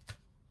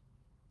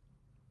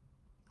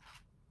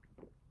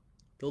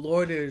 The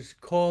Lord is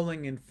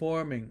calling and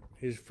forming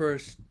his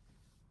first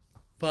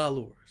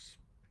followers.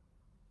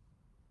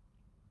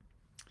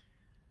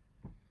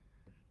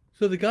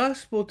 So the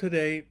gospel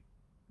today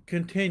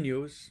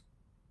continues.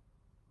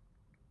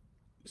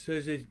 It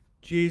says that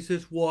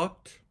Jesus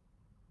walked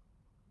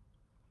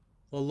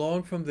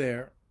along from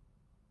there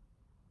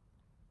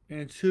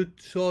and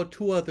saw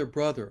two other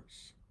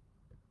brothers,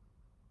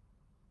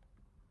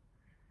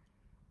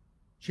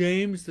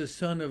 James the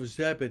son of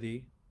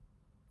Zebedee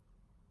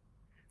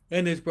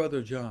and his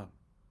brother John.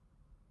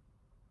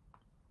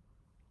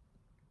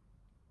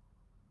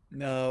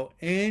 Now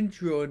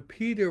Andrew and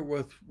Peter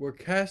were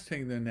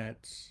casting their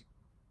nets.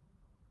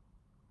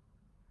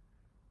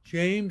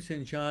 James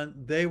and John,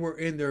 they were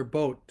in their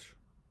boat.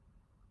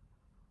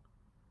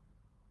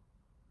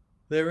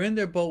 They were in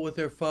their boat with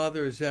their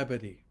father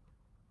Zebedee.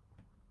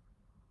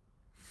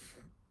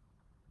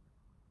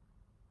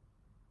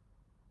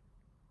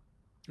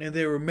 And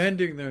they were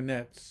mending their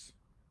nets.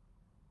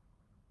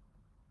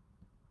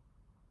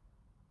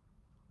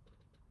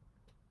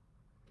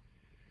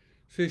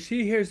 So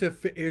see, here's a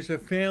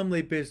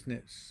family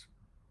business.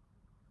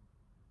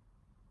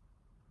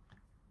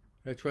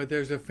 That's right,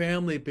 there's a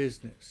family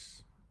business.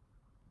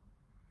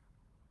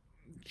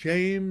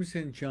 James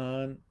and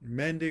John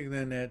mending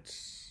their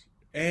nets,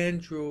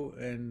 Andrew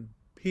and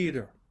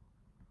Peter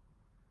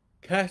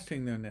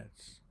casting their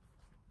nets.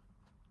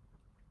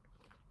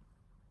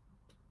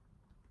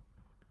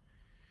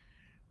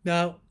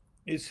 Now,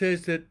 it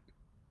says that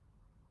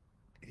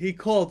he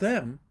called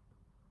them,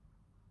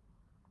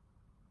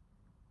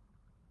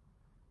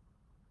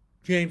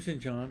 James and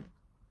John,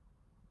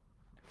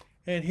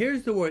 and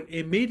here's the word,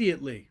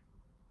 immediately.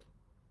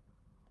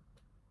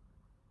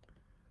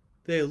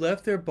 They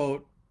left their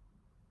boat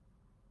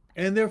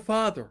and their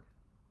father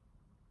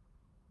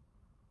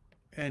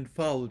and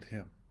followed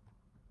him.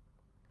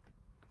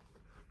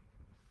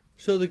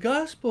 So the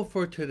gospel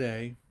for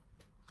today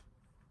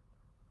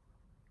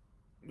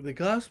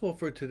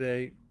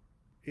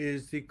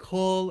is the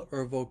call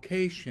or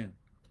vocation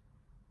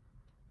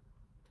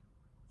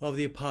of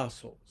the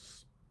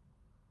apostles.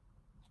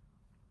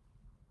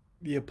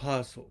 The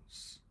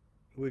apostles.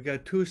 We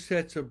got two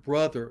sets of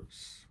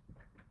brothers.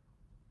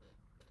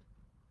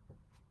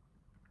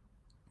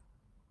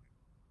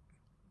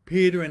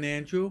 Peter and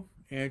Andrew,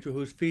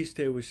 whose feast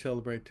day we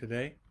celebrate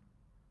today.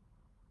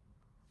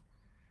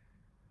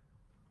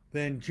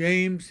 Then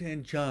James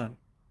and John.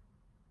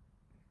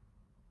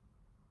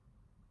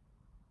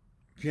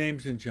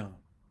 James and John.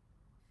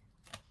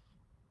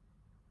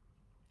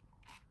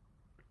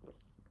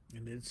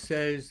 And it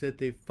says that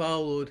they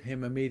followed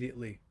him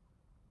immediately.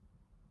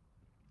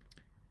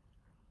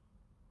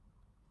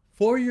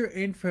 For your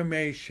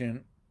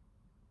information,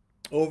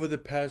 over the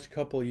past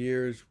couple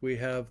years, we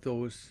have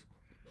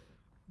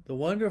the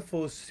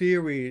wonderful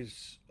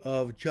series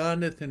of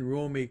Jonathan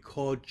Rumi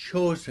called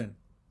Chosen.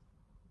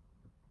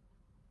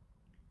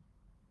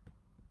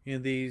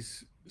 In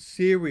these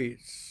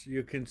series,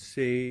 you can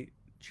see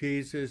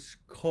Jesus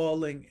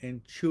calling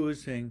and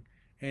choosing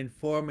and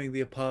forming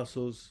the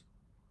apostles.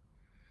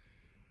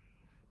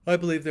 I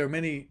believe there are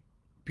many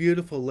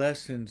beautiful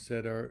lessons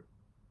that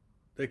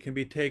can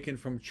be taken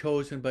from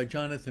Chosen by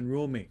Jonathan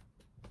Rumi.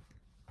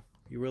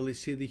 You really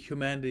see the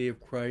humanity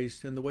of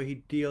Christ and the way he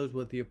deals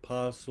with the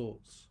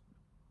apostles.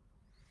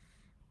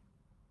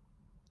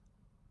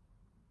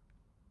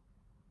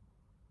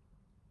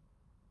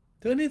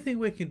 The only thing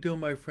we can do,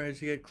 my friends,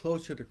 to get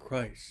closer to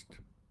Christ.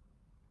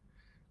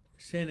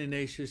 St.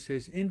 Ignatius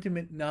says,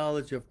 intimate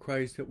knowledge of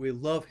Christ, that we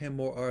love him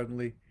more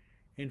ardently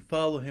and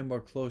follow him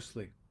more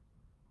closely.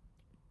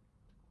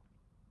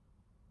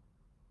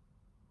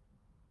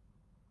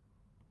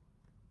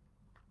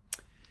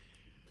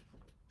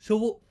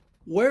 So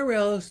where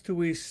else do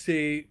we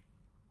see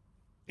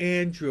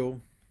Andrew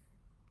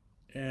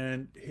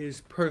and his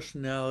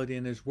personality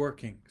and his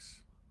workings?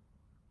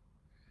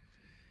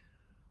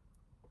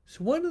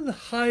 So one of the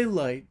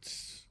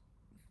highlights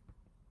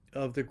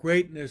of the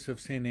greatness of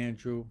St.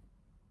 Andrew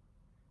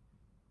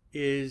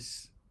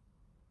is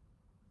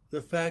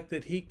the fact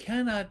that he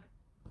cannot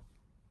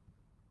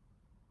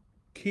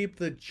keep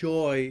the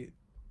joy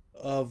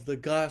of the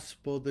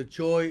gospel, the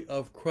joy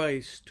of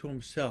Christ, to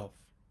himself.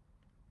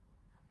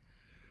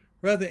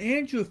 Rather,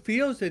 Andrew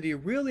feels that he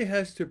really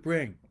has to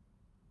bring.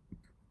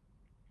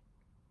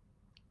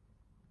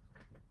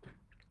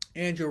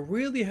 Andrew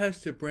really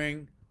has to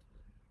bring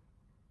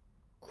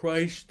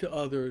Christ to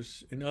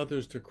others and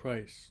others to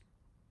Christ.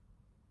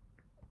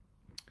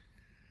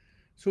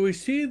 So we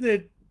see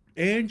that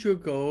Andrew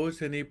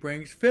goes and he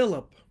brings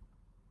Philip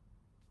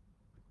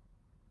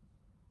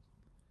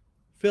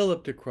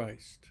to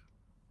Christ.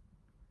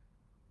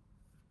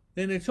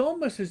 Then it's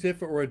almost as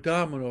if it were a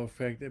domino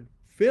effect.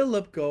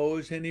 Philip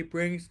goes and he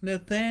brings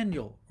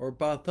Nathanael or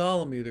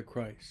Bartholomew to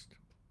Christ.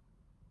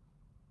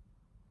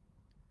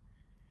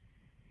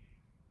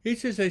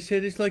 It's, as I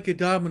said, it's like a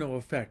domino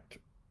effect.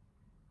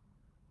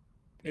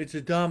 It's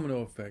a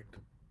domino effect.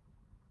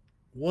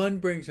 One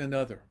brings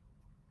another.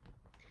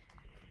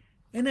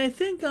 And I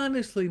think,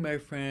 honestly, my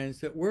friends,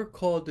 that we're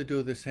called to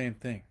do the same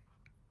thing.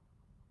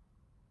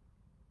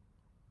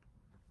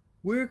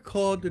 We're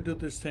called to do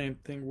the same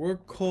thing. We're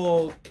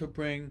called to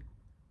bring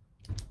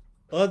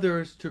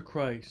others to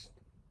Christ.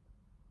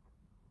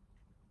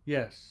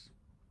 Yes.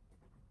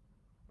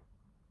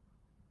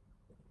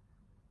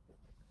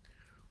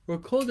 We're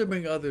called to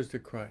bring others to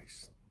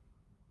Christ.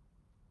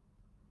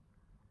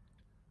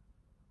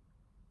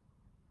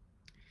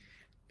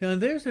 Now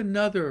there's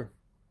another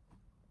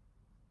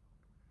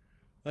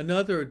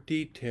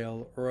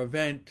detail or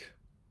event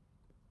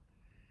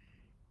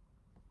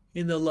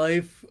in the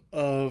life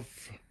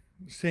of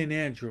St.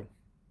 Andrew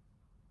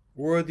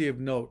worthy of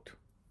note.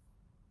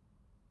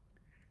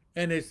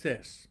 And it's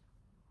this.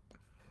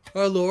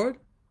 Our Lord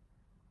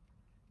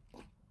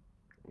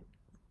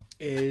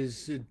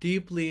is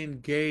deeply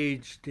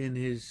engaged in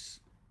his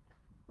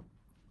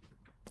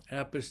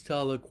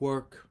apostolic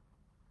work,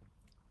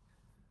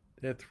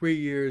 that 3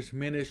 years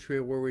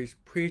ministry where he's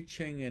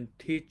preaching and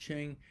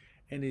teaching,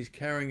 and he's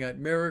carrying out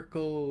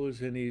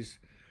miracles, and he's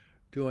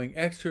doing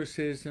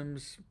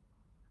exorcisms,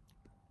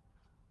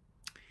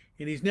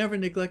 and he's never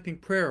neglecting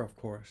prayer, of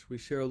course. We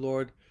see our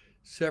Lord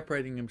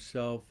separating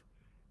himself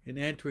and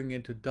entering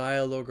into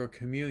dialogue or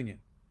communion.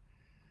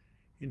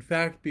 In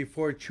fact,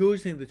 before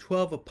choosing the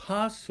 12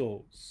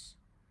 apostles,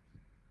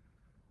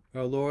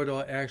 our Lord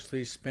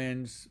actually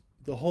spends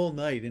the whole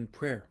night in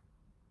prayer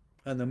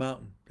on the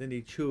mountain. Then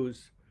he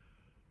chooses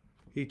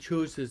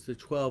the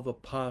 12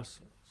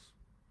 apostles.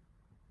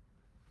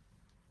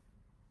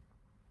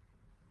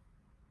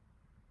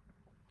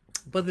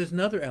 But there's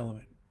another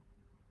element.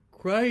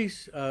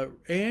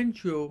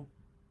 Andrew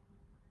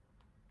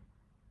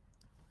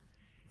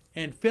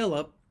and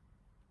Philip,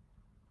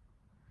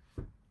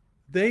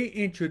 they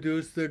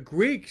introduced the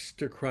Greeks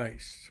to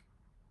Christ.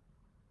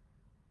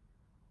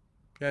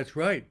 That's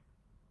right.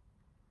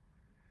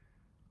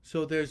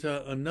 So there's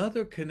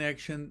another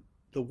connection.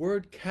 The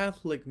word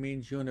Catholic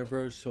means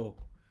universal.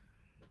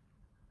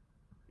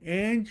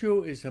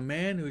 Andrew is a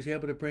man who's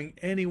able to bring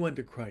anyone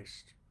to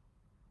Christ,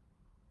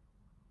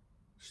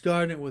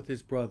 starting with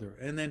his brother,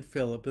 and then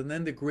Philip, and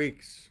then the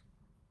Greeks.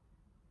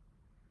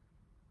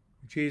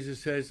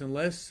 Jesus says,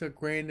 unless a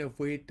grain of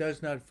wheat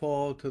does not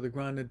fall to the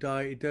ground and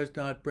die, it does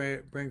not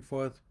bring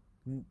forth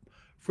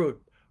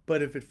fruit.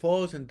 But if it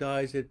falls and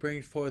dies, it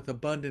brings forth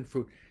abundant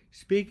fruit.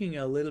 Speaking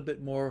a little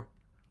bit more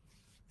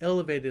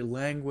elevated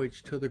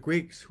language to the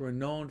Greeks, who are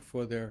known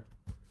for their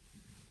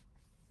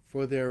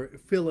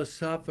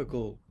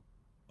philosophical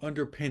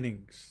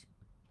underpinnings.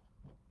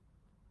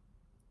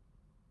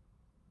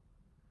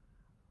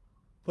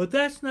 But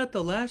that's not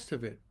the last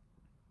of it.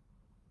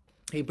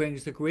 He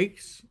brings the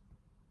Greeks,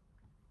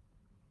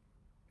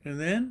 and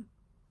then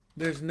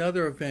there's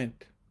another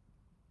event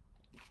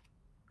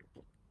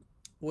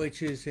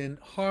which is in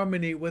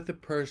harmony with the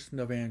person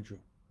of Andrew.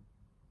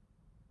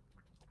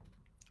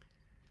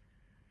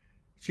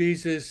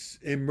 Jesus,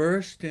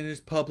 immersed in his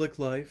public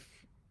life,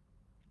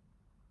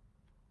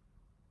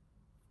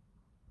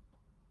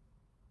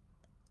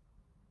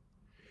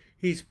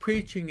 he's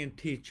preaching and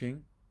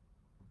teaching,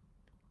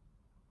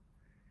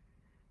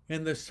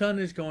 and the sun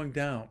is going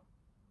down,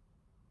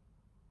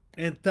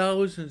 and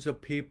thousands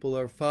of people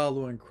are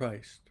following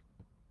Christ.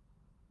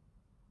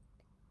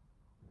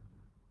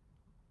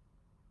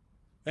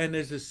 And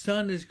as the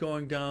sun is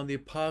going down, the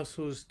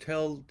apostles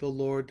tell the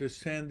Lord to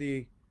send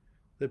the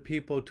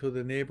people to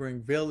the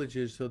neighboring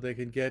villages so they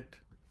can get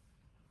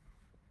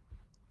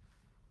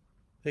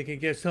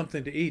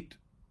something to eat.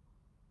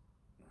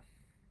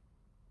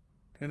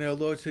 And our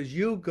Lord says,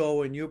 you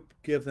go and you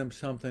give them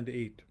something to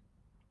eat.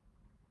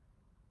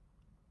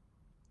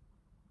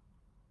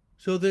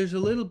 So there's a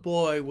little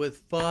boy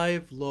with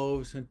 5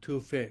 loaves and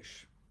 2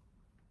 fish.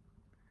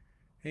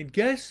 And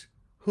guess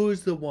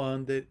who's the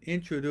one that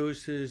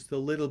introduces the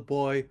little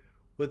boy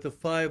with the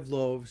 5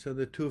 loaves and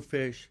the 2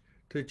 fish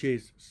to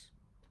Jesus?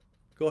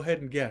 Go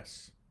ahead and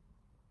guess.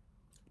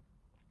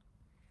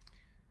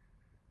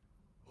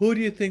 Who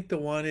do you think the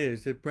one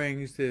is that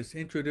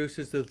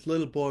introduces this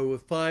little boy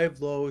with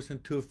 5 loaves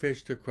and 2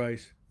 fish to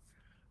Christ?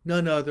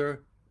 None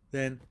other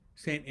than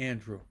St.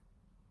 Andrew.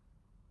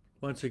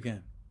 Once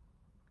again.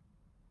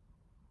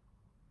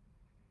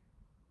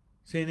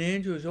 St.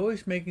 Andrew is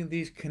always making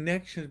these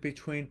connections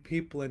between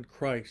people and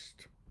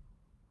Christ.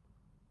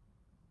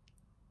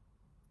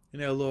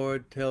 And our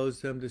Lord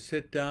tells them to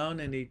sit down,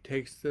 and he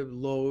takes the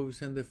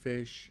loaves and the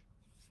fish,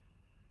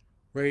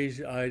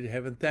 raise eye to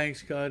heaven,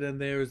 thanks God,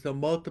 and there is the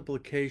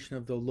multiplication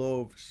of the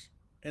loaves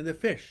and the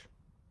fish.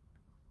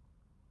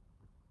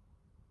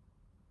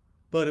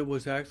 But it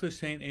was actually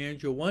St.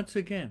 Andrew, once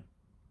again,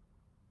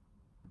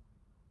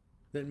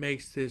 that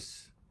makes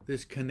this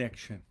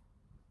connection.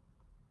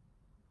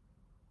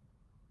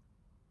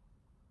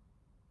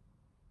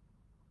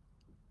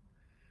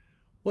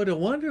 What a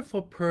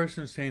wonderful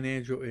person St.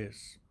 Andrew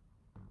is.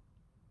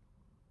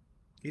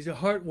 He's a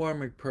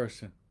heartwarming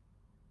person.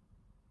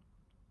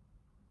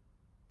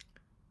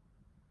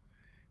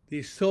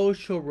 These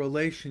social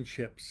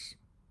relationships.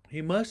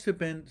 He must have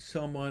been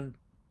someone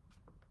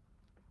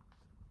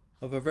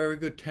of a very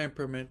good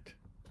temperament.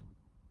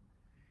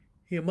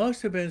 He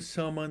must have been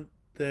someone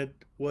that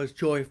was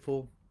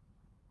joyful.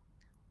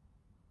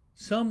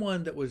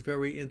 Someone that was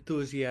very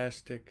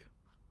enthusiastic.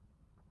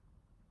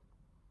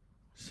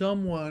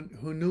 someone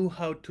who knew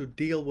how to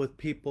deal with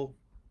people,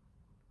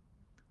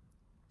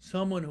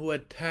 someone who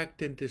had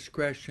tact and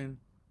discretion.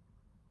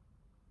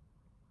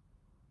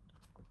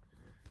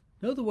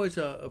 In other words,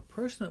 a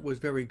person that was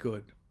very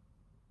good,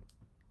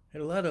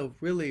 had a lot of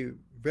really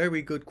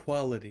very good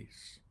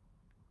qualities.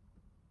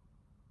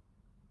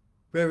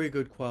 Very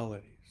good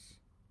qualities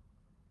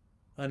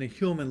on a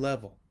human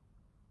level.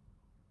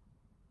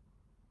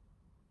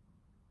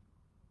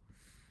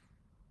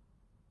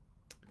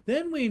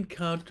 Then we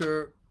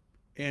encounter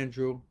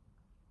Andrew.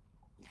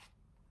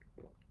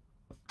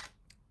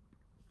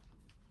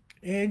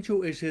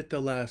 Andrew is at the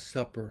Last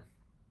Supper.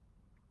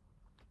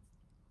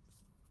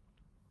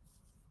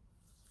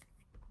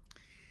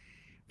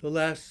 The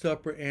Last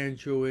Supper,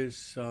 Andrew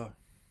is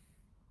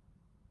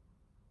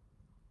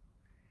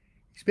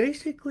he's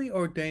basically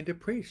ordained a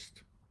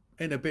priest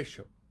and a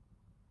bishop.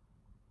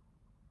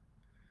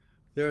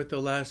 There at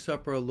the Last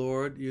Supper, our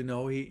Lord,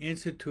 he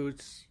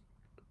institutes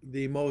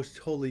the most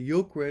holy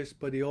Eucharist,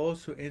 but he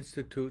also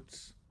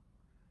institutes,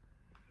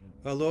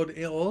 our Lord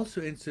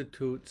also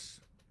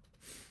institutes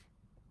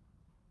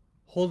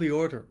holy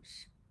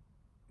orders.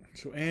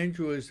 So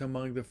Andrew is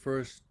among the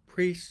first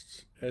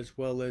priests as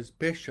well as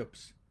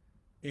bishops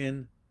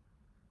in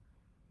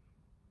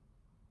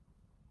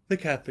the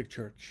Catholic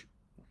Church.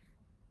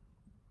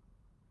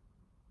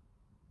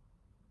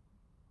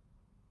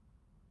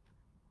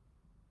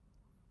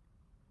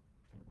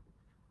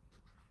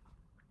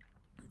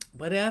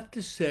 But I have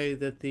to say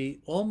that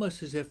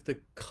almost as if the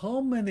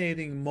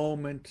culminating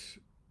moment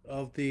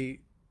of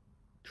the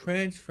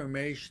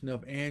transformation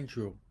of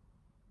Andrew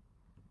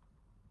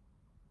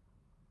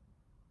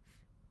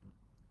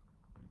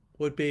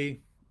would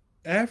be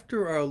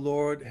after our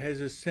Lord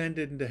has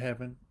ascended into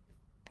heaven,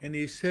 and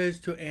he says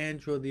to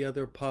Andrew and the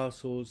other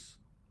apostles,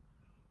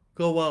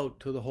 "Go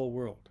out to the whole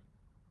world.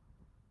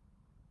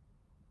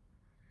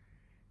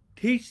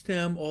 Teach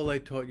them all I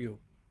taught you,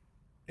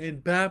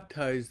 and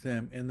baptize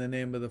them in the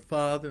name of the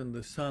Father, and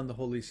the Son, and the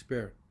Holy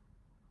Spirit.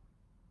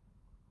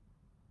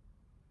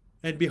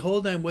 And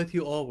behold, I am with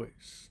you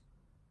always."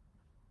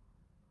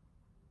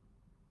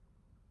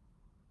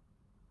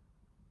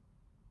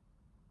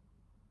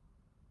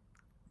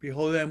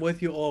 Behold, I am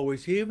with you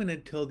always, even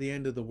until the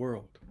end of the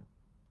world.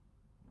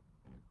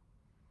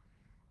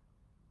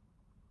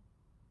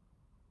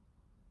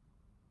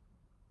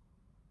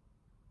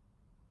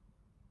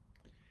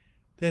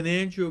 Then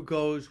Andrew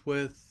goes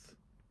with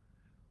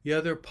the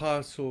other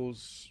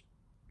apostles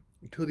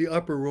to the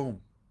upper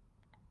room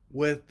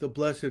with the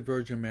Blessed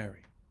Virgin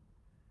Mary.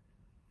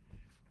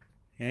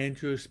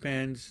 Andrew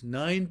spends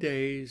 9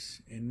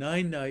 days and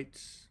 9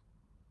 nights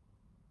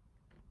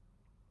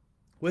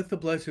with the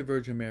Blessed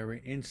Virgin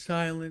Mary in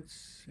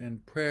silence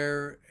and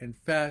prayer and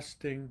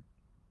fasting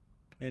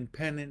and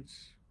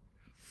penance.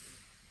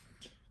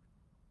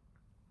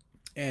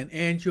 And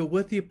Andrew,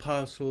 with the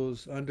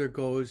apostles,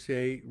 undergoes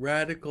a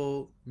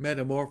radical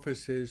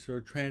metamorphosis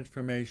or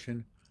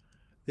transformation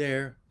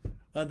there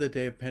on the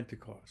day of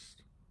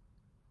Pentecost,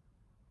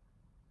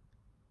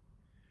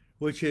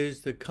 which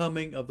is the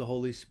coming of the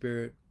Holy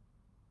Spirit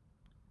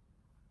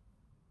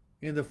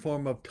in the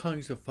form of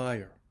tongues of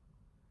fire.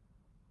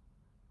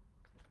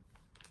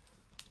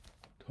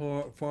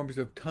 Forms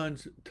of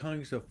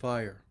tongues of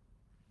fire.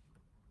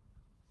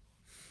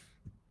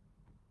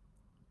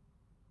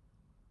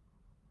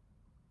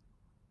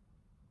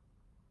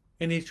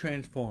 And he's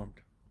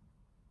transformed.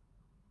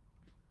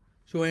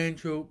 So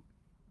Andrew,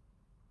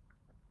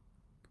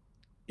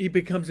 he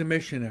becomes a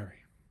missionary.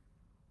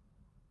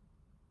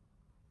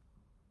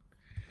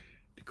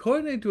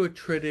 According to a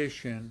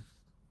tradition,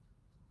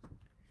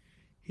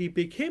 he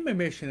became a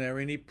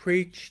missionary and he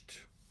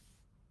preached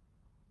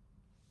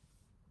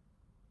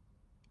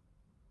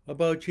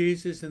about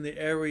Jesus in the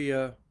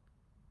area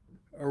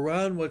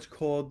around what's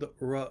called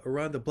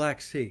around the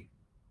Black Sea.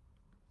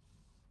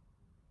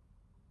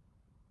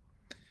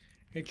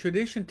 And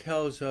tradition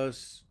tells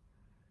us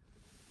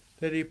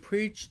that he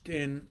preached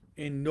in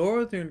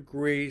northern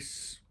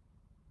Greece,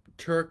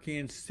 Turkey,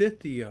 and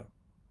Scythia,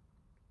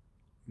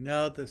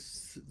 now the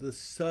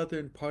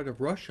southern part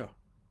of Russia.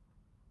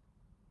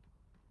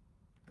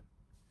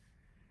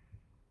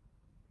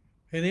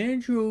 And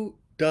Andrew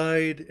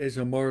died as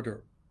a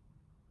martyr.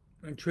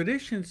 And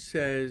tradition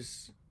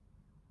says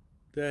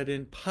that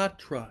in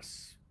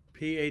Patras,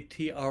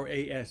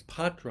 Patras,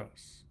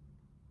 Patras,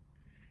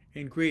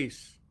 in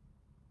Greece,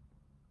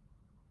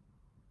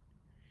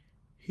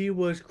 he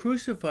was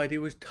crucified. He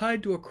was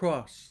tied to a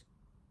cross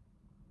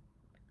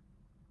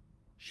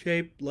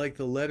shaped like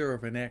the letter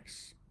of an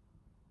X.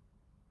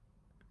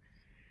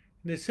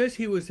 And it says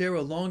he was there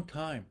a long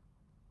time,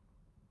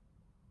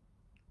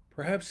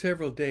 perhaps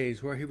several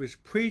days, where he was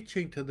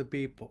preaching to the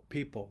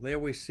people. There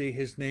we see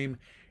his name,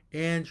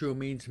 Andrew,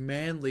 means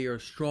manly or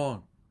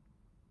strong.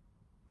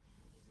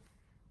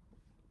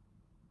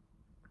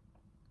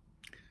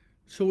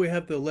 So we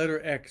have the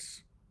letter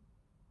X.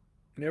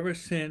 And ever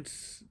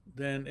since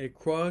then, a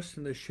cross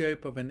in the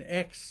shape of an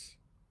X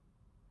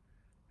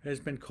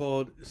has been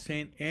called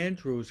St.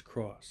 Andrew's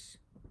Cross.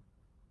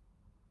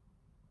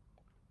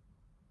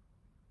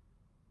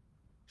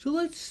 So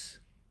let's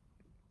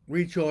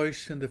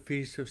rejoice in the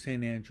feast of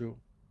St. Andrew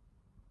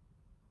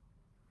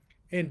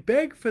and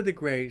beg for the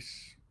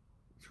grace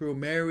through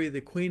Mary,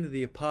 the Queen of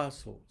the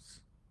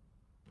Apostles,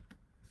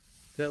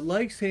 that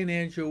like St.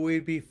 Andrew,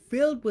 we'd be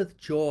filled with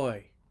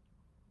joy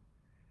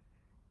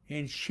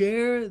and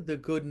share the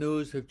good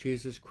news of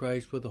Jesus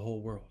Christ with the whole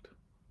world.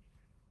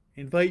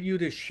 Invite you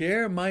to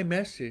share my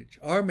message,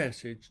 our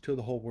message, to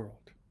the whole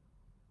world.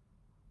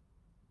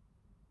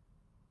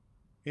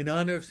 In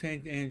honor of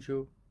St.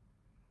 Andrew,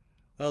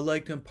 I'd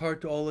like to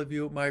impart to all of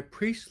you my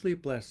priestly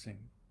blessing.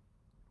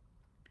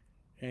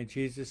 And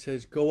Jesus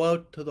says, go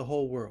out to the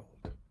whole world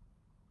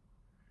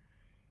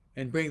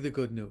and bring the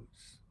good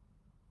news.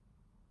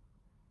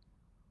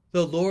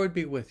 The Lord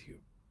be with you.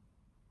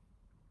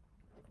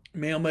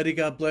 May Almighty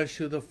God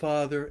bless you, the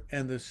Father,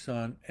 and the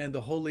Son, and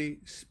the Holy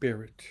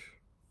Spirit.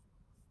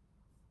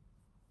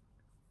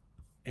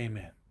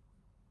 Amen.